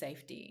and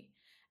safety.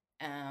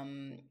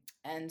 Um,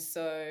 and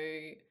so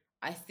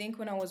I think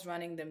when I was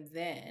running them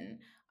then,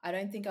 I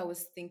don't think I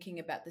was thinking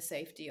about the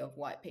safety of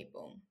white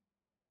people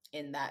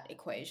in that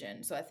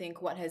equation. So I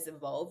think what has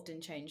evolved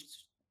and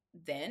changed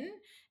then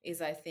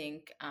is I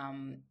think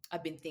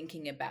I've been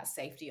thinking about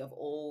safety of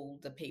all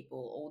the people,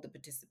 all the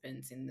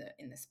participants in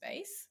the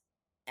space,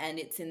 and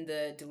it's in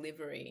the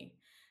delivery,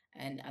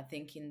 and I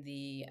think in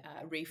the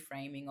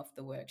reframing of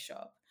the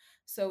workshop.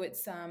 So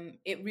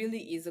it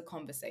really is a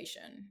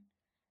conversation,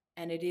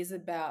 and it is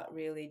about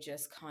really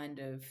just kind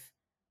of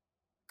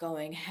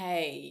going,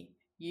 hey,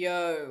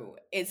 yo,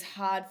 it's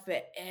hard for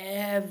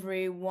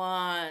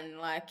everyone.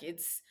 Like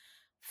it's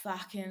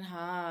fucking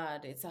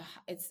hard.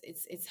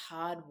 It's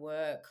hard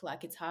work.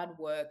 Like it's hard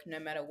work no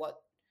matter what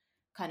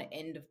kind of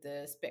end of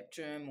the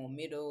spectrum or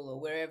middle or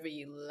wherever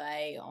you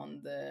lay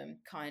on the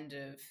kind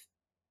of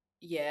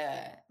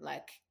yeah,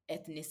 like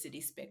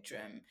ethnicity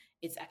spectrum.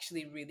 It's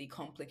actually really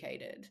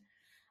complicated.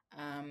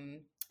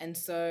 And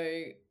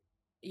so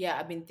yeah,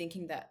 I've been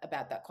thinking that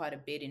about that quite a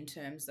bit in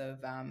terms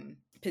of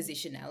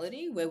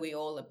positionality, where we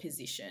all are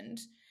positioned,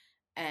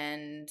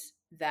 and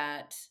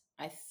that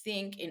I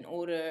think in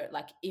order,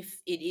 like,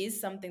 if it is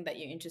something that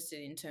you're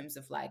interested in terms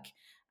of like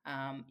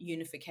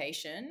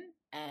unification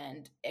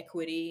and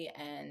equity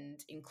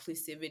and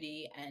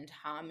inclusivity and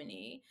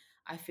harmony,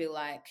 I feel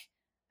like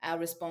our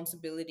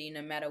responsibility,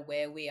 no matter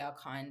where we are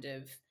kind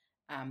of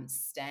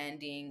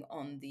standing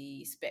on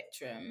the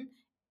spectrum,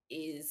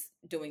 is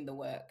doing the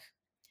work.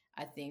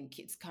 I think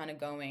it's kind of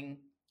going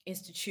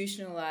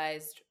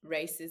institutionalized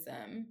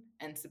racism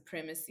and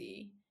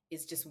supremacy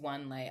is just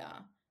one layer,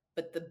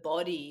 but the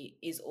body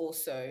is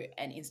also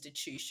an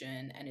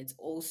institution and it's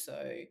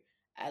also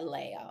a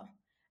layer.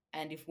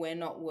 And if we're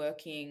not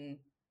working,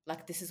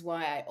 like, this is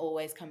why I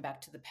always come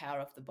back to the power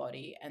of the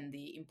body and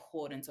the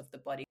importance of the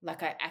body.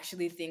 Like, I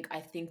actually think,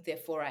 I think,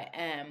 therefore I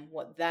am.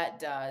 What that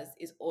does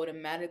is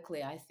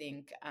automatically, I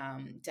think,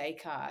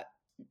 Descartes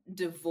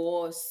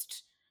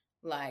divorced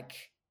like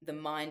the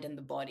mind and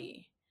the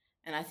body.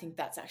 And I think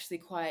that's actually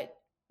quite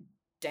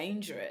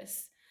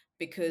dangerous,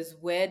 because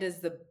where does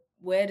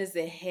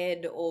the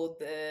head or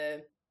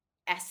the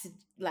acid,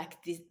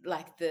 like this,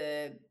 like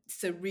the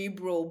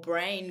cerebral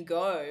brain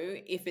go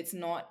if it's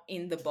not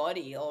in the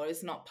body or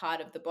it's not part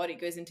of the body?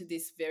 It goes into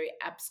this very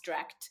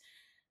abstract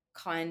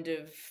kind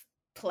of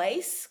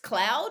place,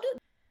 cloud.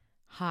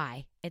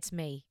 Hi, it's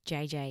me,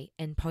 JJ,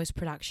 in post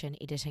production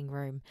editing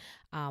room.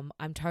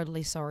 I'm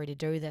totally sorry to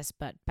do this,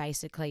 but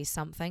basically,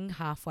 something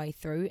halfway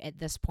through at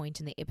this point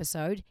in the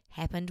episode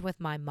happened with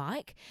my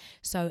mic.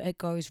 So it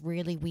goes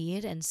really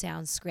weird and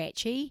sounds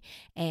scratchy.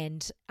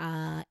 And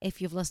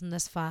if you've listened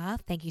this far,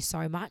 thank you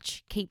so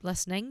much. Keep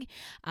listening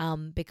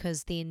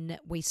because then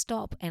we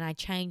stop and I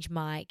change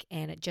mic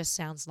and it just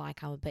sounds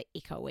like I'm a bit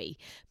echoey.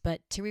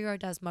 But Teriro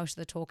does most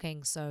of the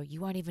talking, so you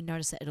won't even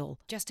notice it at all.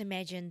 Just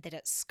imagine that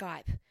it's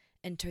Skype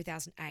in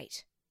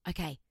 2008.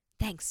 Okay,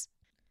 thanks.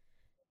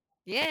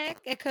 Yeah,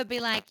 it could be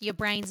like your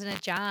brain's in a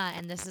jar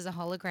and this is a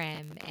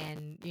hologram,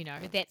 and you know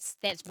that's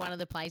one of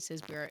the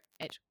places where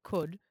it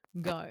could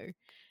go.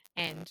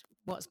 And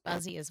what's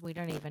buzzy is we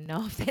don't even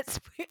know if that's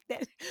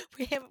that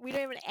we don't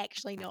even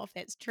actually know if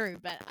that's true.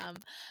 But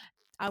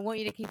I want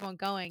you to keep on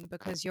going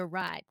because you're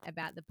right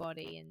about the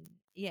body, and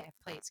yeah,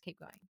 please keep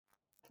going.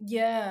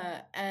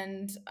 Yeah,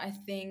 and I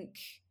think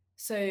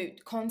so.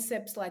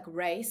 Concepts like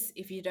race,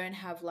 if you don't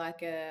have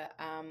like a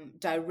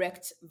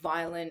direct,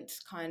 violent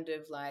kind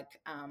of like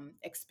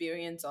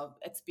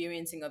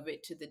experiencing of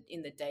it to the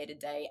in the day to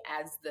day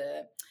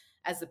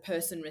as the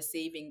person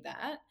receiving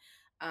that,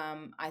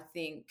 I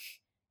think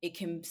it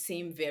can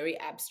seem very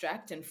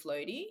abstract and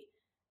floaty.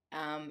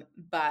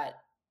 But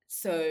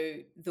so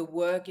the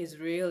work is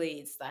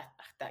really it's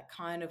that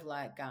kind of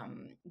like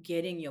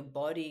getting your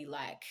body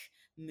like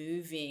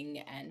moving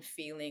and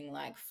feeling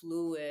like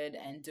fluid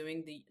and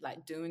doing the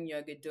like doing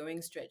yoga,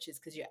 doing stretches,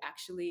 because you're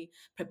actually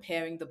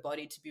preparing the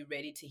body to be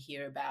ready to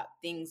hear about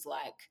things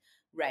like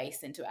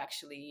race and to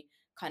actually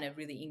kind of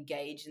really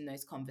engage in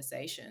those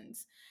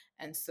conversations.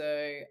 And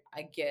so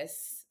I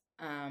guess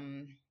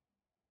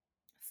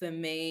for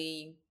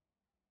me,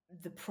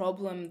 the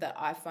problem that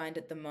I find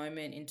at the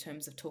moment in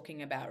terms of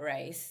talking about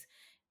race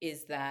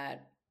is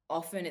that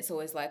often it's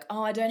always like,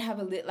 oh, I don't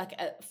have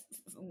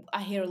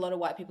I hear a lot of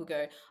white people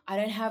go, I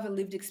don't have a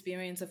lived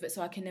experience of it,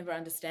 so I can never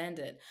understand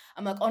it.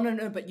 I'm like, oh no,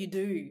 no, but you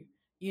do.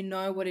 You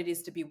know what it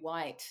is to be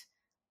white.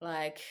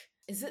 Like,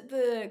 is it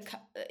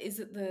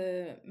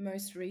the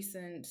most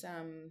recent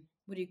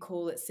what do you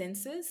call it,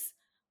 census,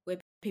 where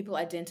people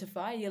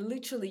identify? You're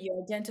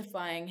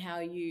identifying how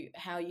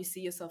you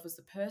see yourself as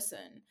a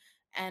person,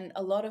 and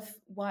a lot of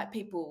white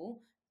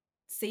people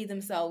see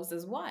themselves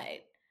as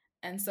white,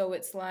 and so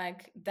it's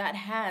like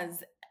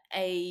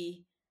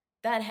a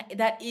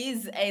that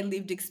is a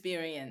lived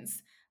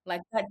experience.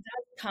 Like that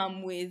does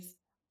come with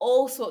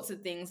all sorts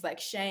of things like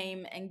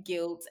shame and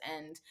guilt,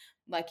 and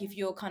like if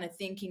you're kind of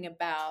thinking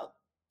about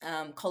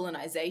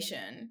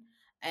colonization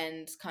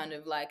and kind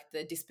of like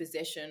the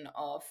dispossession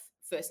of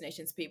First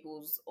Nations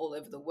peoples all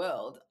over the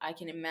world, I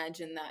can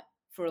imagine that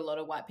for a lot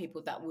of white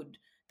people that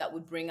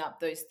would bring up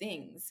those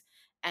things,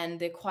 and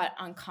they're quite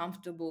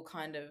uncomfortable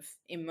kind of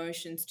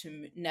emotions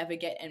to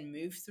navigate and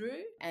move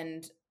through.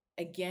 And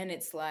again,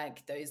 it's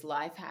like those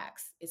life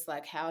hacks. It's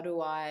like, how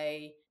do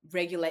I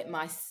regulate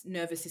my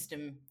nervous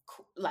system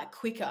like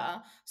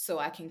quicker so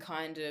I can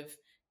kind of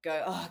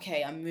go, oh,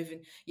 okay, I'm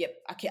moving. Yep,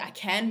 okay, I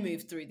can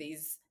move through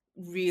these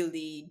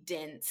really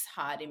dense,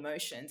 hard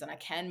emotions, and I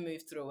can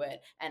move through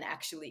it. And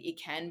actually, it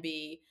can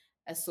be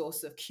a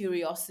source of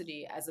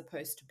curiosity as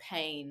opposed to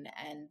pain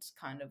and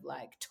kind of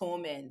like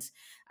torment.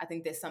 I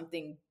think there's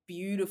something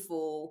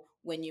beautiful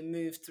when you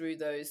move through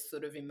those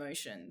sort of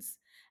emotions.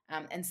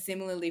 And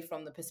similarly,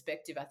 from the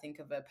perspective, I think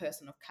of a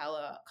person of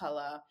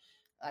color,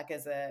 like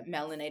as a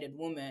melanated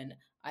woman,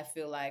 I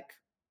feel like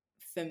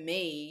for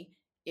me,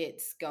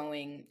 it's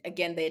going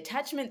again, the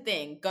attachment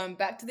thing, going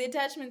back to the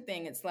attachment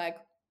thing. It's like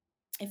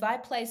if I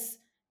place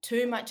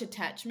too much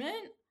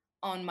attachment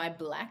on my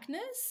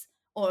blackness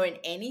or in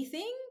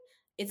anything,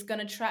 it's going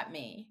to trap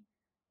me.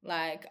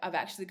 Like, I've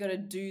actually got to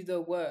do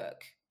the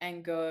work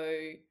and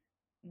go,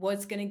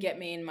 what's going to get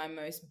me in my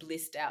most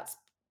blissed out,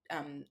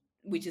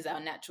 which is our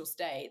natural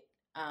state?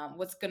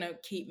 What's going to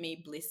keep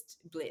me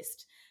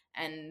blissed?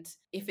 And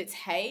if it's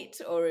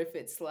hate or if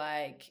it's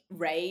like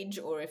rage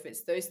or if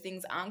it's those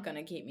things aren't going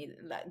to keep me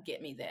like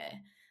get me there.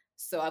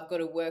 So I've got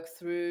to work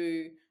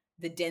through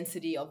the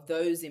density of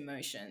those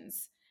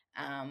emotions,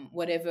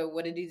 whatever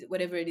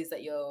it is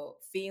that you're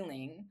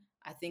feeling.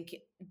 I think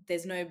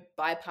there's no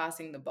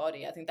bypassing the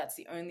body. I think that's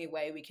the only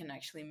way we can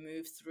actually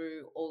move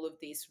through all of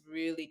this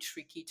really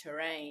tricky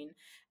terrain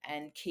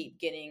and keep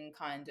getting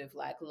kind of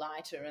like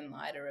lighter and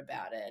lighter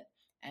about it,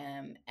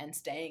 and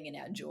staying in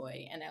our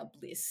joy and our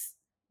bliss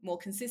more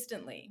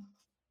consistently.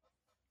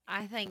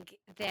 I think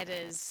that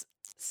is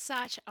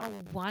such a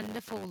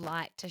wonderful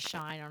light to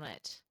shine on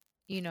it,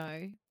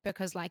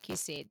 because, like you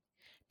said,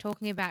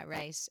 talking about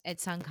race,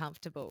 it's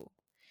uncomfortable.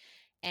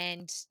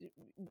 And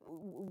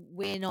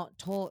we're not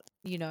taught,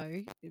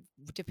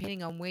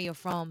 depending on where you're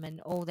from and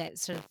all that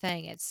sort of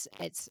thing.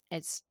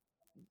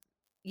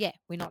 Yeah,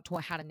 we're not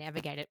taught how to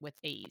navigate it with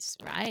ease,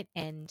 right?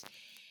 And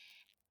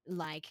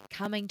like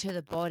coming to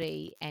the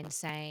body and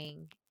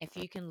saying, if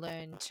you can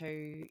learn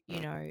to,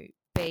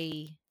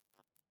 be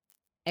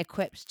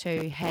equipped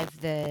to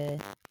have the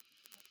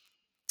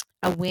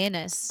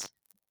awareness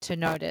to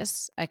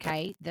notice,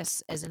 okay,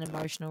 this is an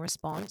emotional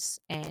response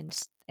and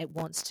it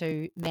wants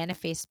to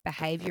manifest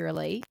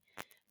behaviorally,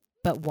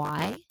 but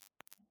why?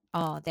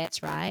 Oh,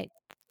 that's right.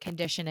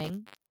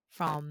 Conditioning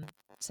from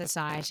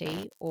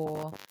society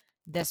or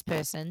this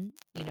person,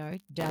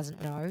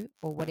 doesn't know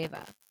or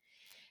whatever.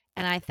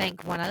 And I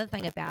think one other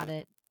thing about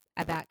it,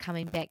 about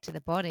coming back to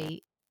the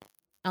body,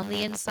 on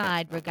the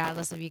inside,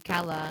 regardless of your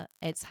color,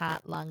 it's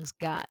heart, lungs,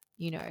 gut,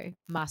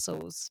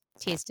 muscles,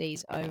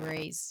 testes,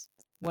 ovaries,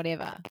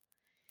 whatever.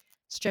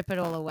 Strip it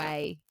all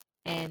away.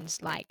 And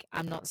like,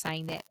 I'm not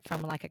saying that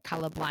from like a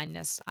color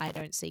blindness, I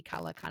don't see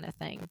color kind of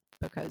thing,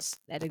 because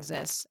that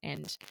exists.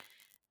 And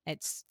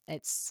it's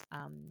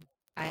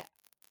I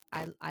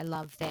I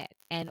love that.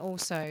 And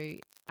also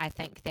I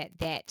think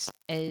that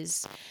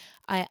is,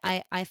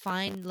 I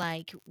find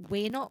like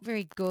we're not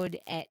very good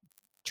at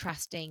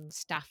trusting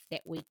stuff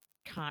that we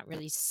can't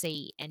really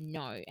see and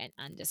know and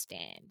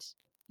understand,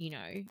 you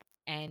know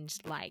and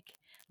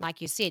like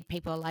you said,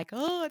 people are like,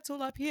 oh, it's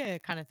all up here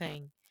kind of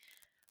thing.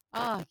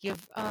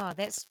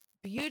 That's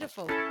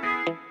beautiful.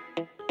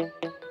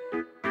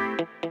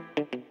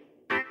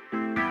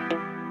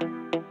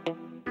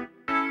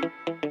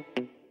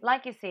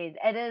 Like you said,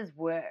 it is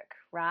work,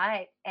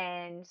 right?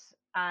 And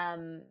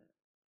um,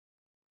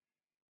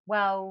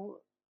 well,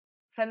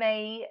 for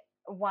me,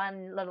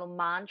 one little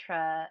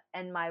mantra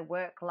in my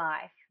work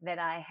life that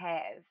I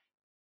have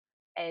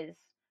is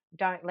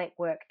don't let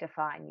work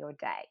define your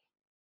day.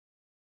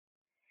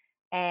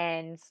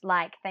 And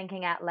like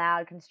thinking out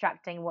loud,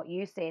 constructing what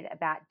you said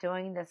about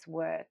doing this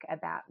work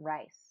about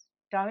race.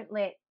 Don't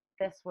let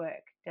this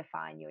work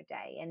define your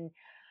day. And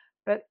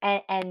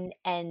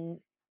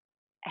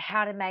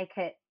how to make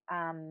it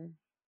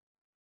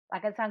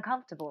like it's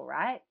uncomfortable,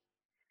 right?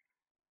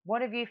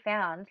 What have you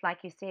found, like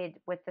you said,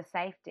 with the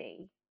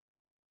safety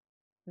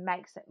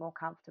makes it more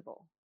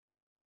comfortable?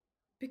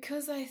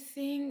 Because I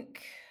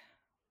think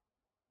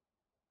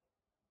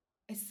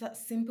it's that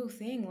simple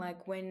thing.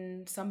 Like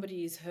when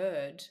somebody is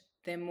heard,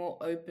 they're more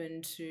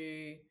open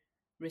to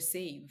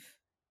receive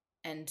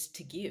and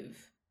to give.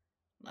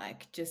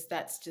 Like just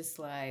that's just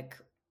like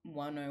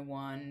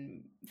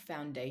 101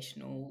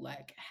 foundational,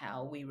 like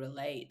how we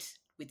relate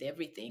with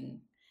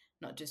everything,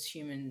 not just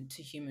human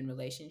to human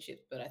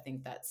relationships, but I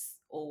think that's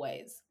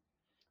always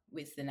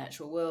with the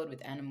natural world,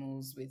 with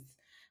animals, with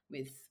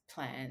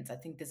plants. I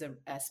think there's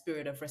a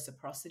spirit of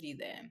reciprocity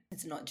there.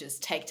 It's not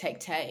just take, take,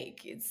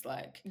 take. It's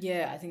like,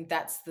 yeah, I think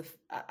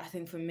I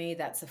think for me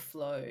that's a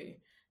flow.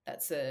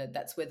 That's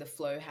where the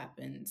flow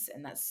happens,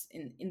 and that's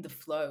in the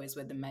flow is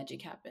where the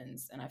magic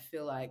happens. And I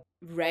feel like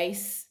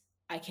race,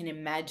 I can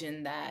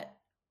imagine that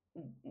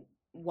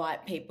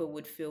white people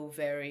would feel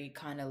very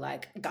kind of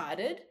like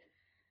guarded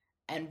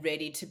and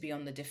ready to be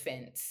on the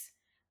defense,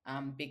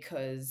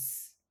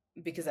 because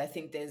I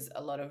think there's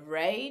a lot of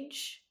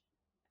rage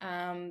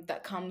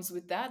that comes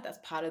with that. That's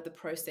part of the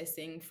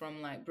processing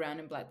from like brown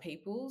and black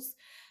peoples,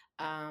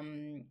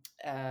 thrown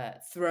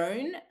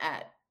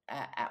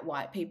at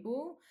white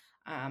people.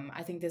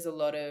 I think there's a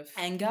lot of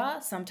anger,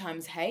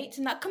 sometimes hate,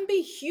 and that can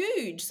be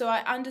huge. So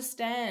I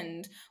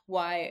understand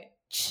why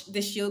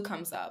the shield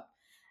comes up,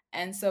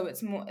 and so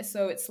it's more.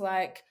 So it's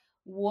like,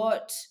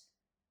 what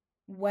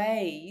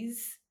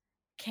ways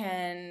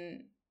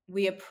can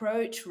we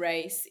approach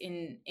race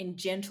in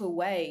gentle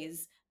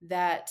ways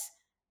that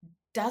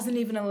doesn't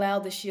even allow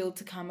the shield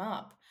to come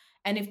up?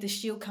 And if the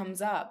shield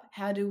comes up,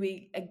 how do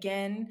we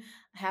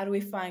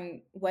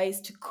find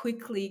ways to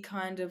quickly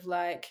kind of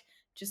like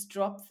just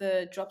drops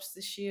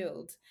the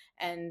shield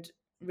and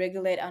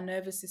regulate our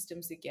nervous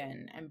systems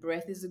again? And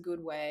breath is a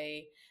good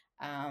way.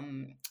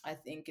 I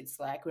think it's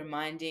like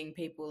reminding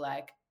people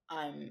like,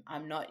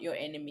 I'm not your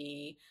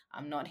enemy.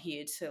 I'm not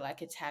here to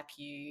like attack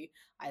you.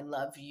 I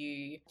love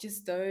you.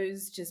 Just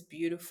those just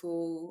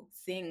beautiful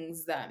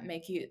things that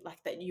make you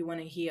like that you want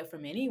to hear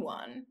from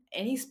anyone,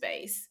 any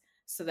space,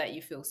 so that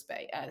you feel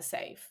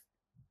safe.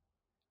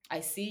 I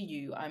see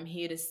you. I'm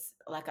here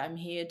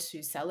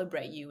to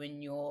celebrate you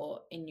in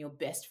your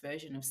best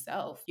version of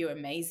self. You're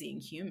amazing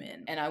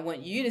human, and I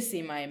want you to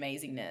see my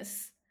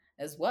amazingness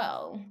as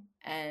well.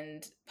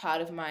 And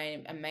part of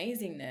my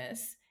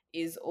amazingness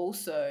is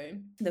also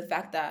the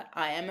fact that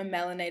I am a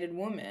melanated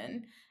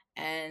woman,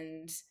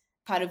 and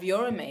part of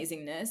your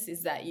amazingness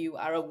is that you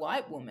are a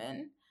white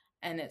woman.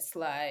 And it's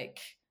like,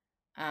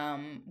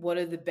 what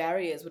are the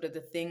barriers? What are the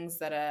things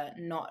that are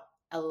not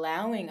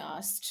allowing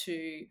us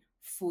to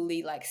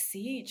fully like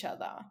see each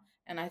other?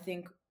 And I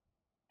think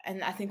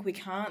we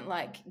can't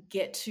like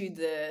get to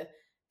the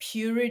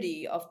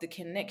purity of the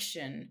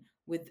connection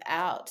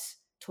without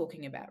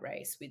talking about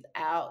race,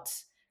 without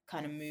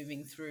kind of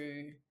moving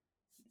through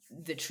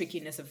the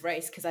trickiness of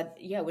race. Because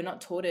we're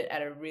not taught it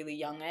at a really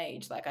young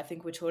age. Like I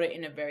think we're taught it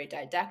in a very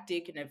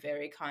didactic, in a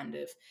very kind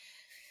of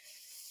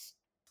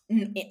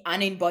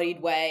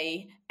unembodied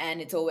way, and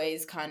it's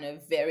always kind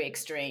of very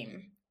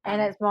extreme.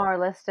 And it's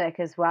moralistic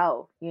as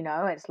well.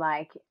 It's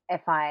like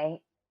if I,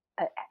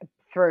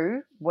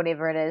 through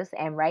whatever it is,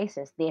 am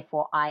racist,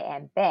 therefore I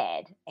am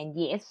bad. And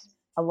yes,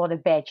 a lot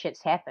of bad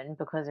shits happen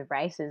because of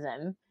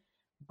racism,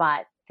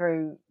 but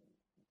through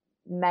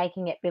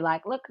making it be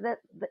like, look, that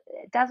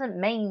it doesn't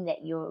mean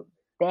that you're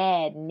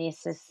bad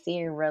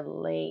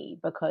necessarily,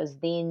 because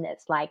then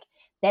it's like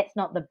that's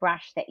not the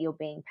brush that you're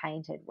being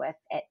painted with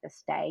at the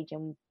stage,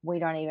 and we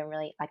don't even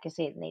really, like I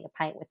said, need to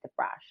paint with the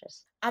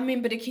brushes. I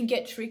mean, but it can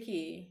get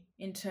tricky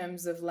in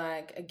terms of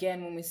like,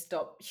 again, when we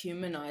stop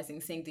humanizing,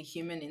 seeing the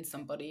human in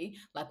somebody,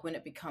 like when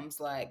it becomes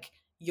like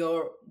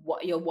your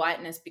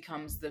whiteness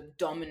becomes the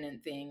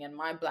dominant thing and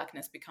my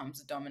blackness becomes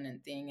the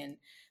dominant thing, and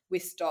we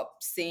stop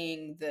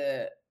seeing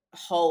the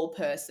whole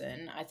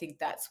person. I think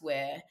that's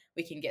where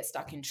we can get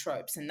stuck in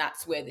tropes, and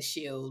that's where the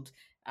shield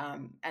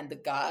and the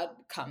guard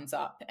comes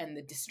up and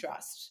the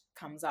distrust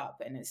comes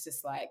up. And it's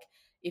just like,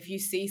 if you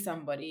see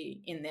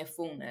somebody in their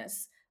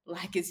fullness,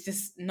 like it's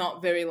just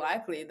not very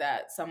likely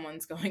that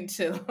someone's going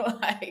to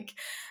like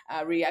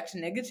react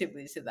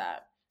negatively to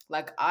that.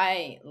 Like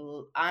I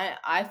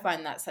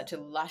find that such a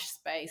lush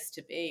space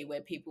to be, where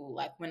people,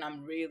 like, when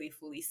I'm really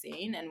fully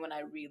seen and when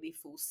I really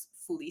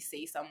fully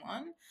see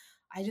someone,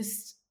 I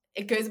just,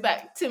 it goes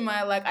back to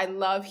my, like, I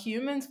love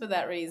humans for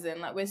that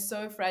reason. Like, we're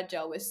so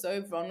fragile, we're so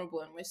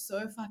vulnerable, and we're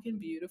so fucking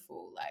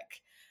beautiful.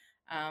 Like,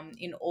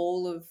 in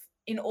all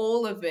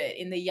of it,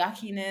 in the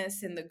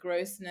yuckiness, in the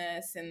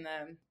grossness, in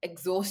the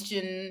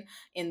exhaustion,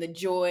 in the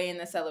joy, in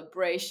the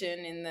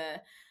celebration, in the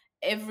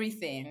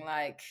everything,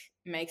 like,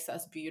 makes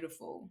us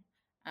beautiful.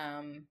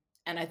 And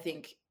I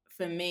think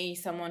for me,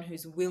 someone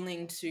who's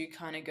willing to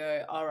kind of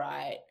go, all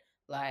right,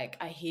 like,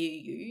 I hear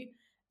you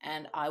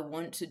and I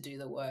want to do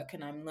the work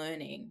and I'm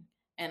learning,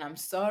 and I'm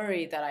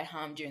sorry that I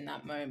harmed you in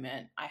that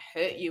moment, I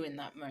hurt you in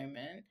that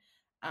moment.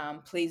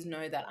 Please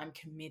know that I'm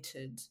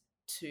committed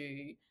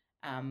to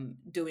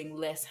doing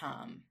less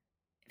harm.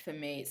 For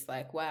me, it's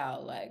like,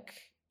 wow, like,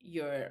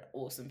 you're an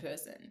awesome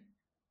person.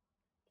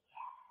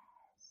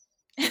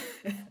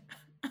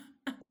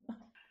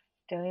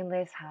 Doing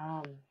less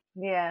harm.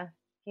 Yeah,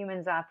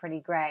 humans are pretty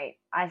great.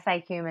 I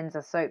say humans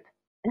are soup.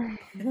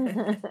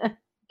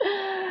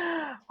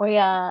 We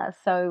are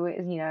so,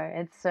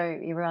 it's so,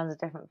 everyone's a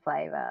different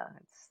flavor.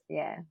 It's,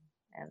 yeah,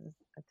 and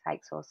it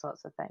takes all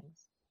sorts of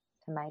things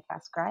to make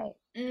us great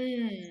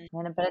Mm.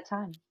 in a bit of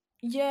time.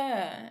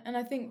 Yeah, and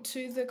I think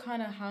to the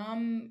kind of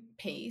harm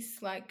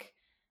piece, like,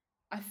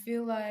 I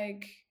feel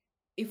like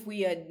if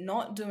we are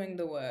not doing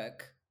the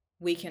work,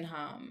 we can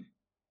harm.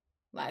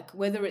 Like,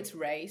 whether it's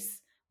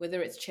race,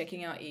 whether it's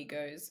checking our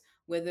egos,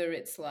 whether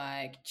it's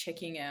like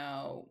checking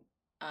our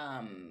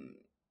um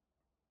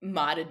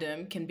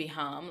martyrdom can be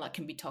harm, like,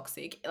 can be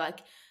toxic, like,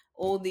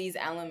 all these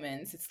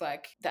elements. It's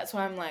like, that's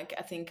why I'm like,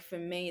 I think for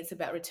me it's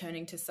about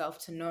returning to self,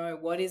 to know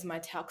what is my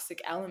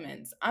toxic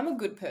elements. I'm a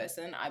good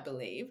person, I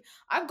believe.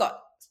 I've got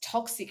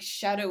toxic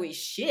shadowy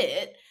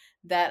shit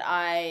that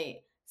I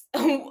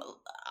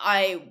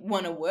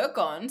want to work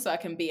on so I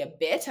can be a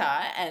better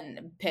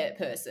and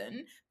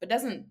person, but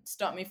doesn't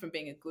stop me from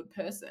being a good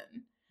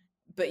person.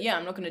 But yeah,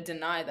 I'm not going to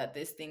deny that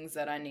there's things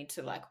that I need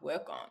to, like,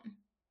 work on.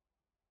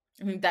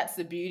 I mean, that's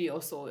the beauty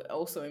also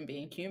in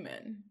being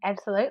human.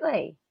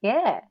 Absolutely.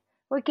 Yeah.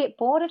 We'd get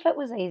bored if it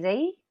was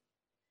easy.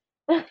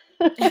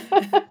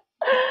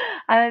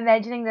 I'm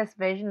imagining this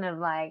vision of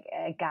like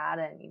a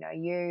garden,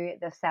 you,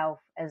 the self,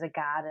 as a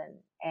garden,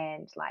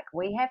 and like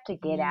we have to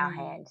get our Mm,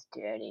 hands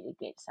dirty to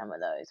get some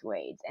of those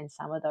weeds, and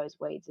some of those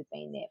weeds have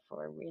been there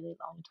for a really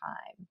long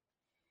time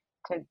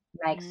to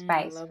make I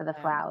space love for the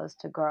that. flowers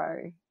to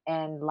grow.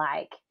 And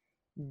like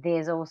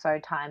there's also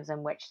times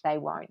in which they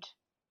won't,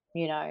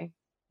 you know.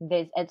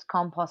 It's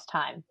compost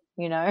time,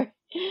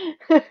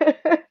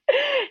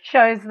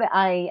 Shows that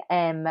I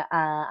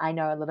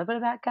know a little bit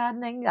about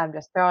gardening. I'm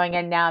just throwing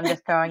in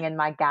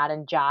my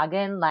garden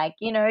jargon, like,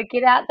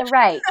 get out the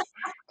rake.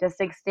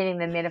 Just extending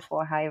the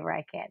metaphor however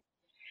I can.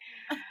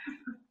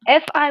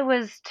 If I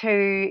was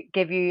to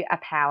give you a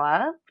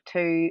power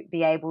to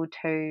be able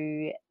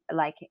to,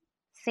 like,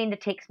 send a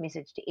text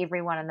message to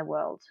everyone in the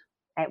world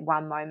at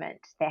one moment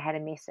that had a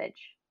message,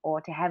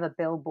 or to have a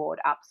billboard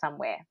up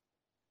somewhere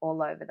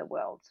all over the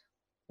world,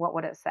 what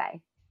would it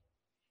say?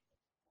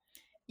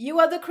 You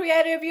are the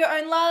creator of your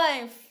own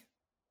life.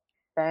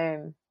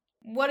 Boom.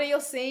 What are your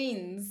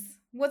scenes?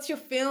 What's your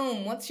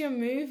film? What's your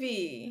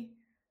movie?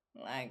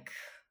 Like,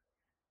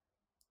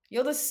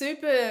 you're the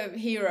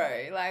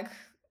superhero. Like,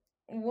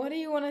 what do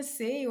you want to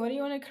see? What do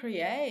you want to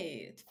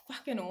create? It's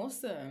fucking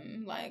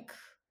awesome. Like,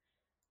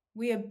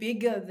 we are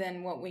bigger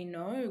than what we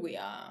know we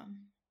are.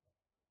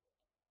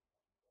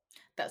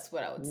 That's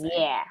what I would say.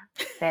 Yeah,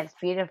 that's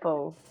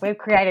beautiful. We've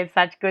created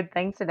such good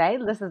things today.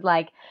 This is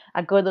like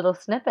a good little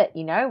snippet,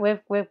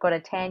 We've got a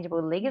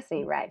tangible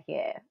legacy right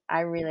here.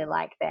 I really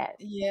like that.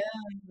 Yeah.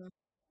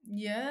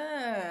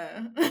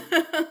 Yeah.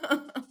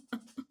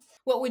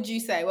 What would you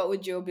say? What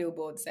would your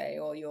billboard say,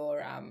 or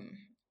your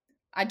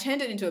I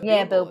turned it into a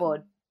Yeah, billboard.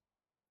 billboard.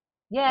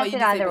 Yeah, Oh, I you said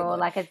did say either or. billboard.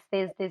 Like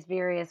there's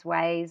various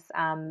ways.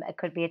 It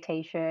could be a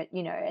T-shirt.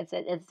 It's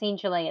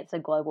essentially it's a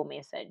global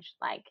message.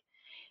 Like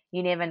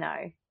you never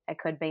know. It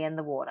could be in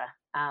the water.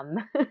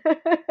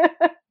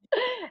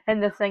 In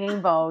the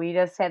singing bowl, you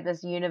just have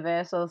this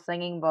universal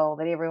singing bowl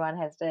that everyone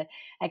has to,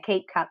 a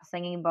keep cup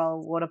singing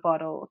bowl water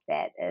bottle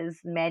that is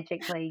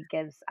magically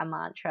gives a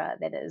mantra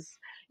that is,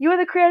 you are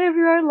the creator of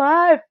your own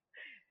life.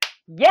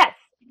 Yes.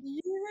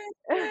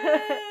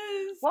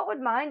 Yes. What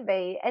would mine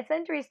be? It's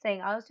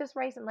interesting. I was just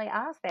recently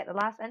asked that the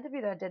last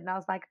interview that I did, and I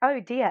was like,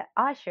 oh dear,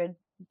 I should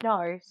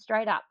know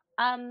straight up.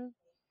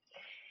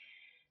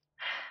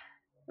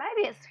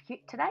 Maybe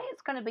today.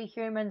 It's going to be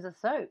humans are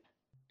soup.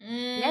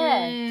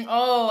 Yeah,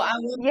 Oh, I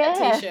want that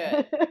yeah,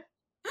 t-shirt.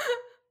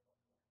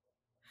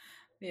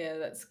 Yeah,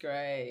 that's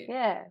great.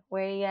 yeah.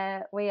 We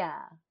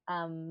are.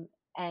 And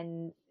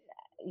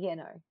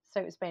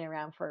so it's been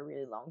around for a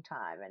really long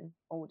time, and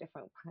all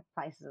different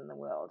places in the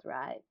world,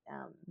 right?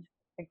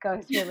 It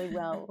goes really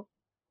well.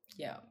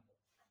 Yeah.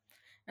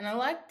 And I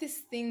like this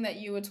thing that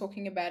you were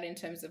talking about in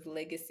terms of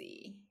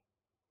legacy,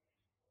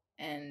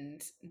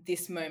 and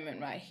this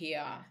moment right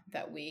here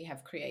that we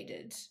have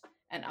created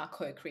and are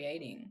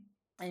co-creating.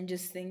 and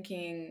just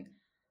thinking,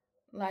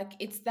 like,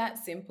 it's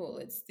that simple.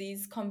 It's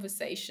these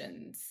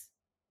conversations,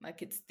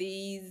 like it's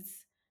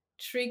these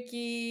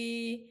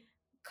tricky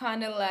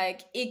kind of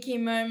like icky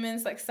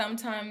moments. Like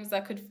sometimes I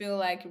could feel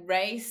like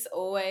race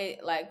always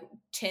like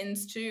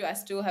tends to, I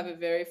still have a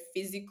very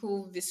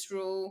physical,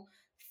 visceral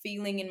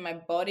feeling in my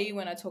body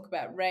when I talk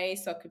about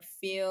race. So I could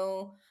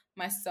feel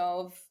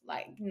myself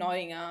like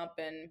knotting up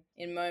and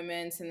in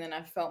moments, and then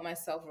I felt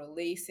myself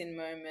release in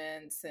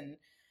moments, and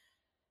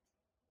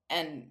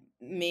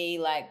me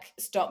like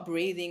stop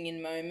breathing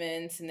in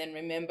moments, and then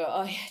remember,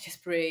 oh yeah,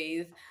 just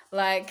breathe.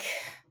 Like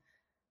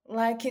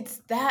it's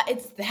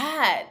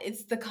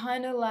the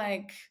kind of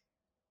like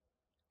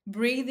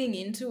breathing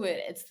into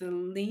it, it's the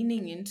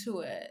leaning into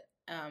it.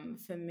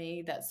 For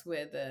me, that's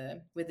where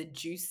the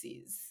juice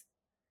is,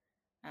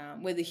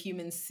 where the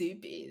human soup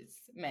is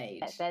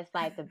made. That's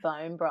like the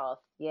bone broth.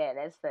 Yeah,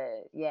 that's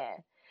the yeah.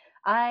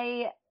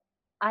 I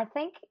I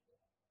think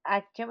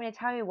do you want me to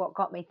tell you what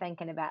got me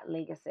thinking about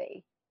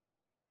legacy?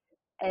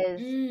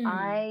 Is Mm.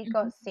 I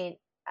got sent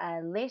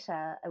a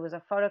letter. It was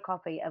a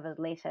photocopy of a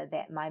letter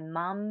that my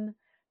mum.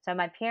 So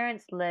my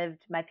parents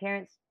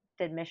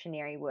did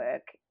missionary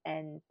work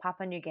in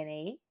Papua New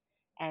Guinea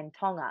and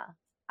Tonga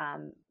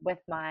with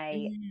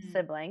my Mm.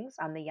 siblings.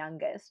 I'm the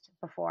youngest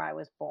before I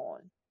was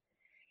born.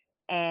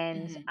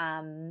 And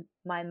Mhm.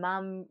 my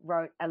mum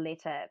wrote a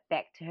letter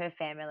back to her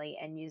family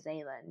in New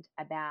Zealand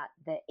about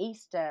the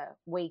Easter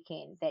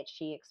weekend that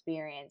she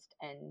experienced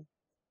in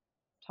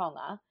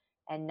Tonga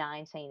in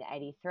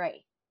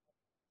 1983.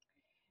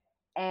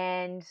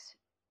 And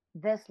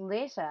this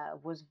letter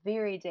was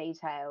very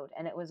detailed,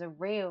 and it was a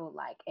real,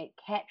 like, it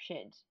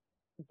captured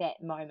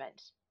that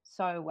moment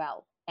so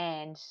well.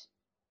 And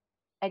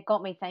it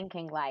got me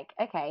thinking, like,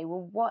 okay,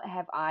 well, what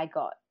have I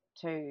got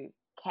to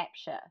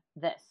capture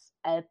this?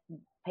 Are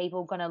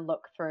people going to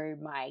look through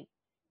my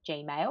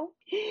Gmail?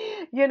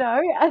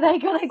 Are they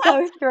going to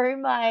go through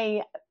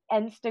my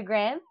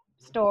Instagram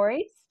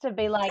stories to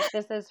be like,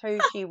 this is who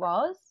she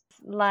was?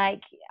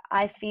 Like,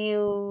 I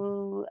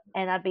feel,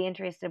 and I'd be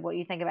interested what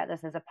you think about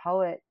this as a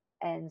poet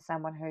and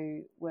someone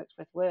who works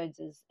with words,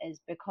 is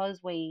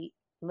because we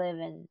live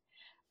in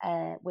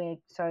we're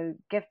so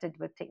gifted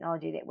with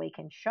technology that we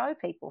can show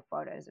people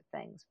photos of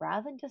things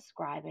rather than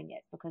describing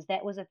it, because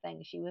that was a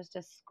thing. She was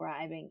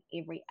describing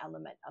every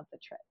element of the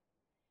trip.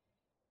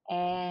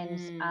 And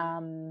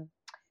Mm.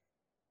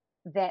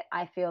 that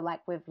I feel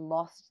like we've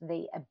lost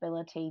the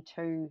ability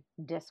to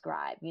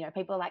describe.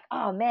 People are like,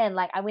 oh man,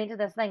 like I went to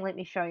this thing, let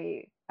me show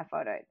you a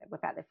photo.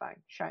 Whip out their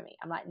phone, show me.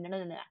 I'm like, no, no,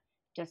 no, no.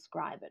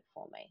 Describe it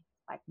for me.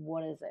 Like,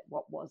 what is it?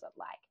 What was it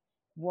like?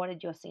 What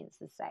did your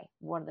senses say?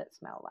 What did it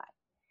smell like?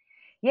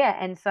 Yeah,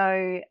 and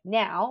so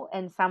now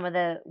in some of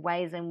the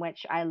ways in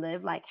which I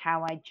live, like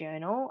how I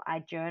journal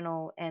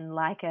in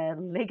like a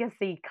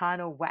legacy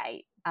kind of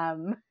way.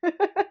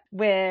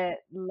 Where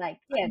like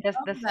yeah, just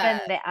Love the spin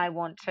that. that I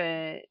want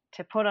to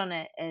put on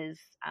it is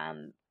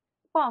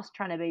whilst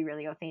trying to be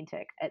really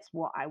authentic, it's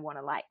what I want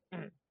to like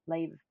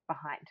leave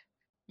behind.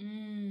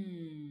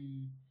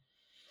 Mm.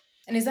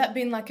 And has that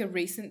been like a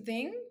recent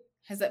thing?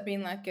 Has that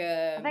been I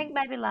think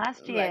maybe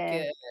last like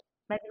year, a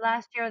maybe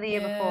last year or the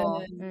year yeah.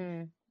 before.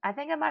 I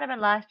think it might have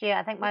been last year.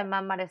 I think my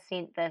mum might have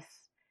sent this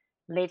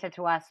letter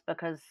to us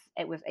because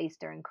it was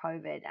Easter and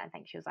COVID. I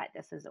think she was like,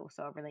 "This is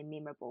also a really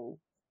memorable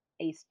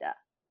Easter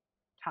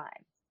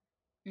time."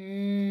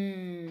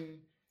 Mm.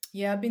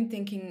 Yeah, I've been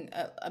thinking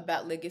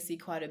about legacy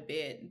quite a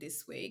bit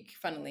this week.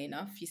 Funnily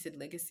enough, you said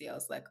legacy. I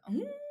was like,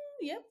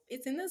 yep,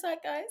 it's in the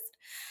zeitgeist.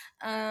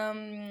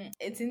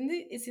 It's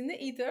in the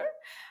ether.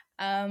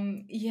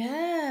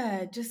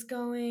 Yeah, just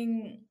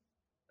going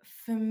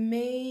for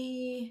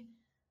me,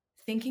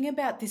 thinking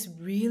about this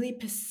really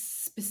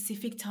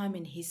specific time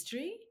in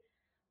history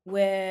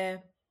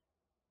where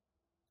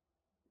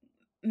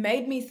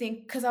made me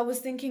think, because I was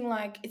thinking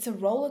like it's a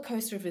roller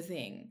coaster of a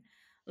thing.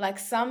 Like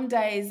some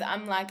days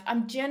I'm like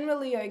I'm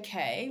generally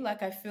okay.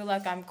 Like I feel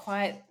like I'm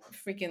quite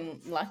freaking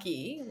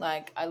lucky.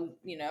 Like I've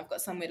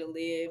got somewhere to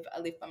live.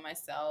 I live by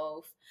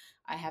myself.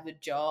 I have a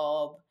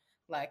job.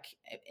 Like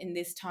in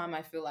this time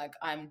I feel like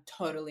I'm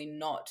totally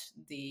not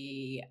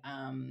the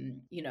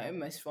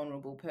most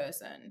vulnerable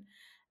person.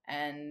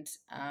 And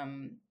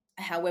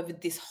however,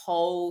 this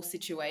whole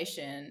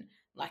situation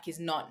like is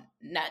not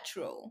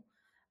natural,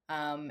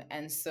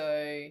 and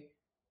so,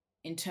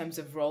 in terms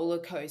of roller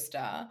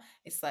coaster,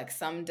 it's like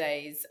some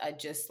days are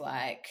just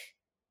like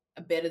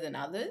are better than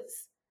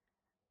others.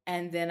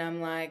 And then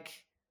I'm like,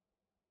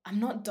 I'm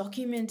not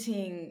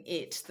documenting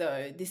it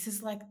though. This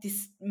is like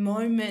this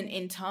moment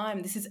in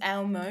time. This is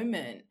our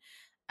moment.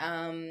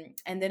 And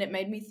then it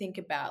made me think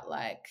about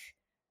like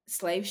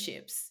slave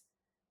ships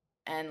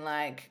and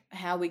like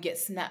how we get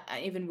snapped,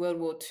 even World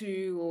War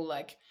II, or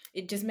like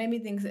it just made me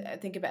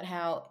think about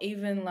how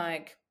even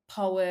like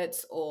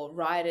poets or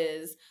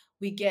writers,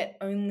 we get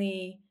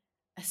only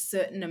a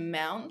certain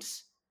amount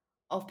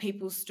of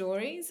people's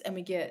stories, and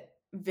we get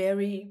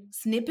very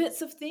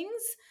snippets of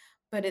things,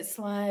 but it's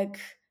like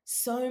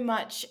so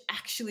much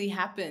actually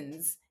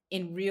happens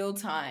in real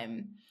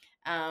time,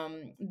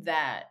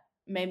 that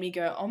made me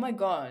go, oh my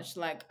gosh,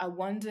 like I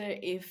wonder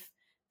if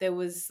there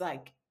was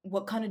like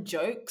what kind of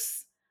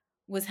jokes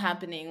was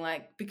happening,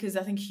 like, because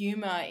I think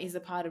humor is a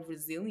part of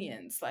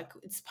resilience, like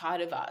it's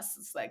part of us.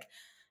 It's like,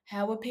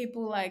 how were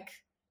people like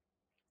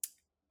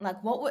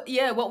what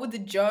were the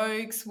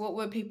jokes, what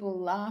were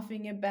people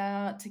laughing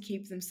about to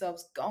keep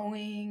themselves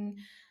going,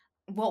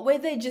 what were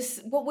they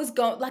just what was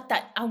going like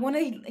that. I want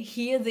to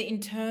hear the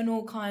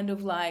internal kind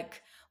of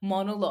like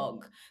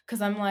monologue,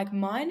 because I'm like,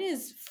 mine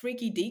is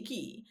freaky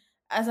deaky,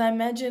 as I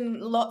imagine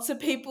lots of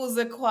people's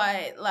are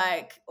quite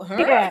like, huh?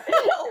 Yeah.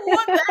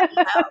 What the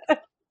hell?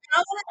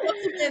 I want to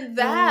document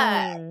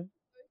that, Mm.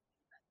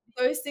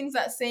 those things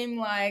that seem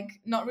like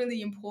not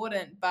really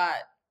important,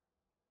 but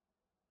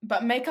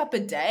make up a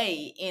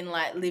day in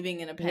like living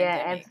in a Yeah,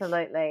 pandemic.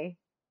 absolutely.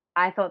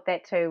 I thought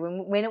that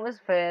too. When it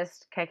was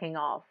first kicking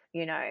off,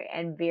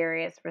 and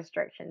various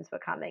restrictions were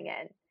coming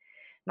in,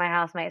 my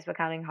housemates were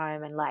coming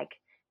home and like,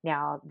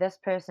 now this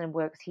person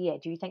works here.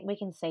 Do you think we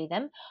can see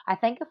them? I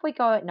think if we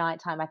go at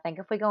nighttime, I think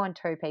if we go in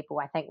two people,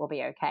 I think we'll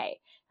be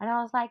okay. And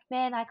I was like,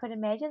 man, I could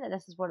imagine that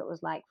this is what it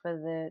was like for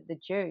the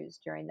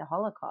Jews during the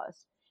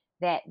Holocaust,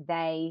 that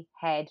they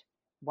had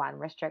one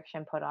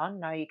restriction put on.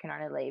 No, you can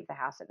only leave the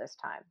house at this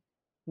time.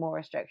 More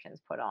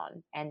restrictions put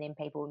on. And then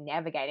people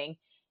navigating,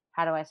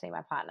 how do I see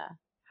my partner?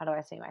 How do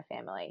I see my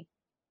family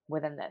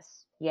within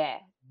this? Yeah,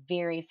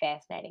 very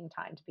fascinating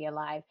time to be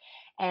alive.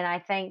 And I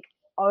think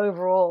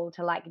overall,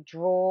 to like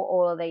draw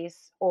all of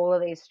these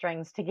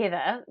strings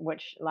together,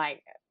 which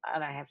like I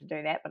don't have to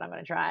do that, but I'm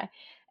going to try,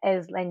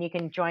 is, and you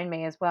can join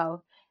me as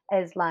well,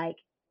 is like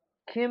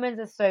humans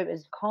are so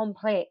is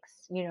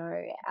complex,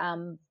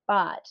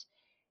 but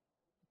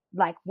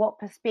like what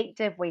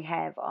perspective we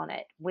have on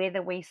it,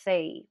 whether we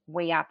see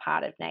we are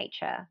part of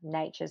nature,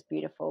 nature's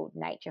beautiful,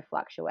 nature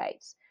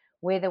fluctuates,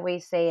 whether we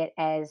see it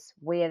as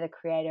we are the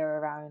creator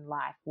of our own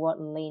life,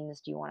 what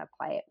lens do you want to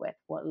play it with,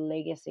 what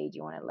legacy do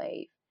you want to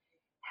leave,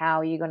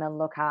 how are you going to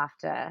look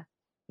after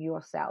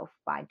yourself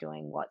by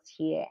doing what's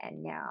here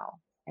and now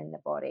in the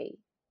body,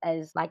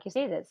 is like you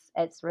said,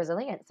 it's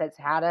resilience. It's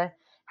how to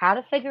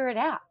figure it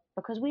out,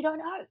 because we don't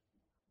know,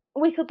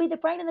 we could be the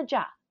brain in the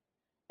jar.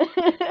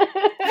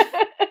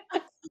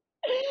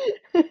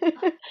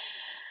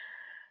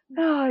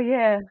 Oh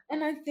yeah.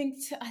 And I think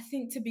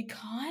to be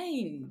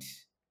kind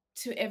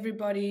to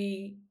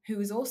everybody who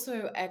is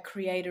also a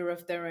creator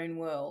of their own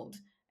world,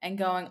 and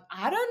going,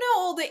 I don't know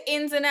all the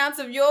ins and outs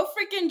of your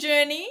freaking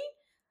journey,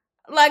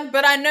 like,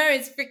 but I know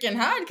it's freaking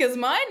hard because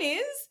mine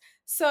is.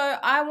 So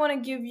I want to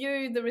give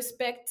you the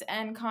respect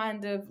and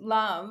kind of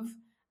love,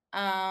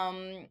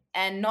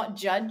 and not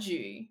judge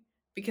you,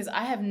 because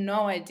I have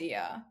no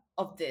idea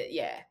of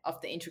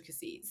the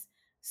intricacies.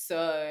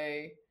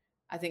 So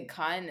I think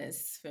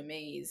kindness for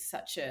me is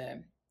such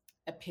a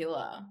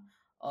pillar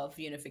of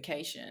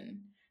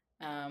unification.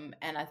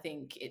 And I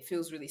think it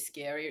feels really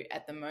scary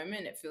at the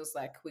moment. It feels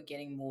like we're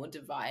getting more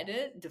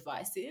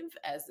divisive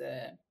as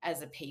a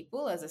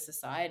people, as a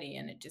society,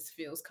 and it just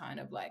feels kind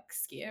of like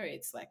scary.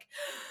 It's like,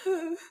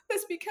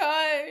 let's be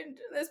kind.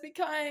 Let's be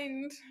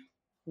kind.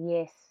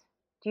 Yes.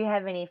 Do you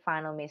have any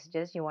final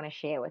messages you want to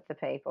share with the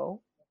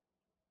people?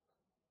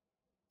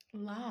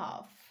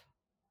 Laugh.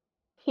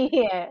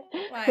 Yeah.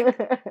 Like,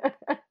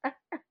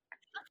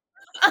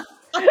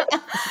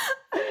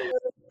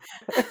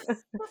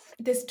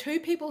 there's two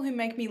people who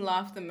make me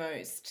laugh the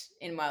most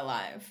in my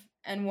life,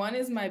 and one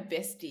is my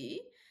bestie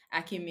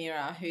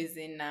Akimira, who's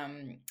in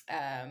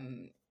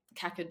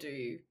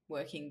Kakadu,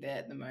 working there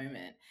at the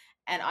moment,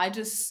 and I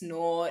just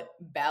snort,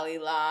 belly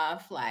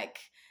laugh, like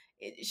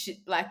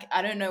like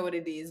I don't know what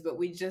it is, but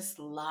we just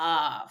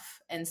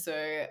laugh. And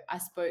so I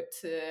spoke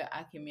to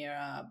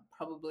Akimira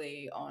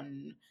probably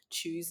on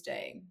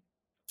Tuesday,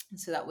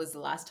 so that was the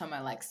last time I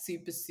like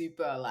super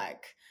super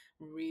like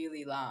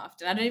really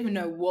laughed, and I don't even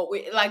know what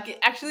we like. It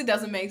actually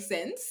doesn't make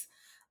sense,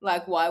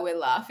 like why we're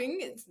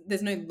laughing.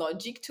 There's no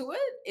logic to it.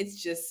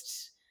 It's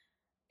just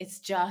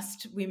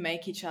we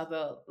make each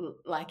other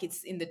like,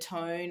 it's in the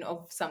tone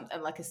of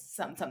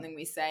something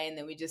we say, and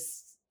then we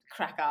just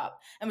crack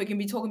up, and we can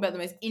be talking about the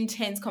most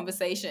intense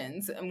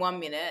conversations in 1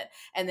 minute,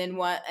 and then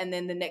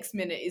the next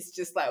minute is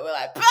just like we're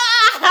like and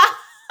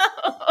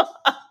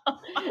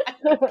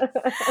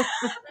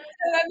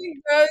I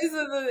think those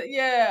are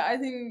I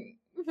think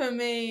for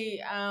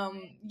me,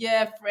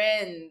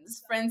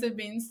 friends have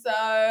been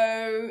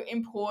so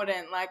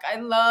important. Like, I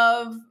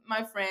love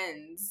my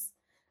friends.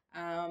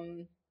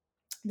 Um,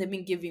 they've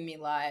been giving me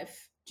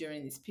life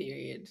during this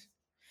period.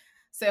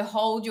 So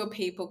hold your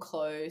people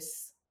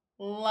close,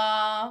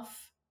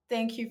 laugh.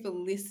 Thank you for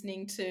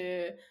listening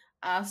to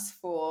us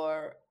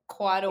for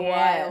quite a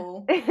Yeah.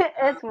 while.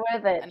 It's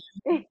worth it.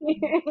 And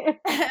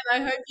and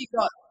I hope you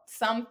got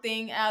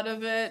something out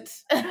of it.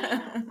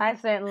 I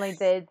certainly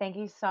did. Thank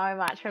you so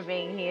much for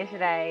being here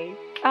today.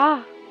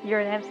 Ah, you're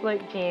an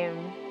absolute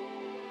gem.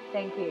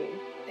 Thank you.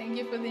 Thank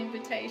you for the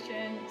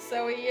invitation.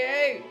 So are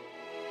you.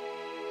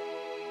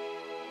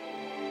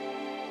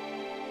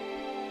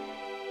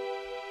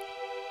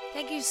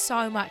 Thank you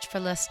so much for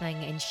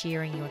listening and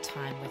sharing your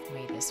time with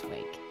me this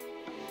week.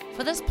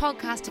 For this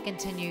podcast to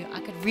continue,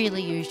 I could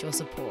really use your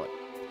support.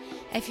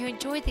 If you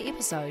enjoyed the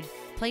episode,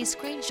 please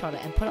screenshot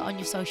it and put it on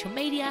your social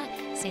media,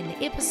 send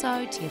the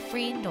episode to your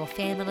friend or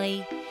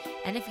family,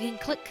 and if you can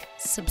click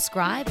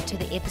subscribe to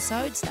the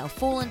episodes, they'll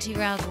fall into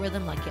your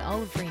algorithm like your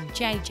old friend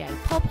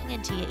JJ popping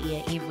into your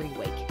ear every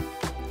week.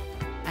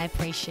 I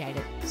appreciate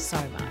it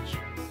so much.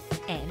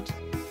 And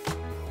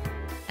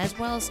as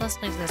well as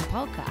listening to this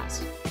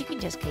podcast, you can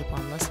just keep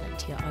on listening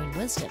to your own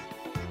wisdom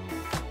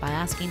by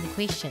asking the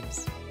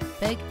questions,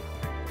 big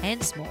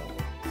and small,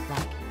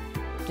 like,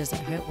 does it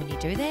hurt when you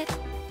do that?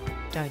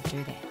 Don't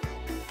do that.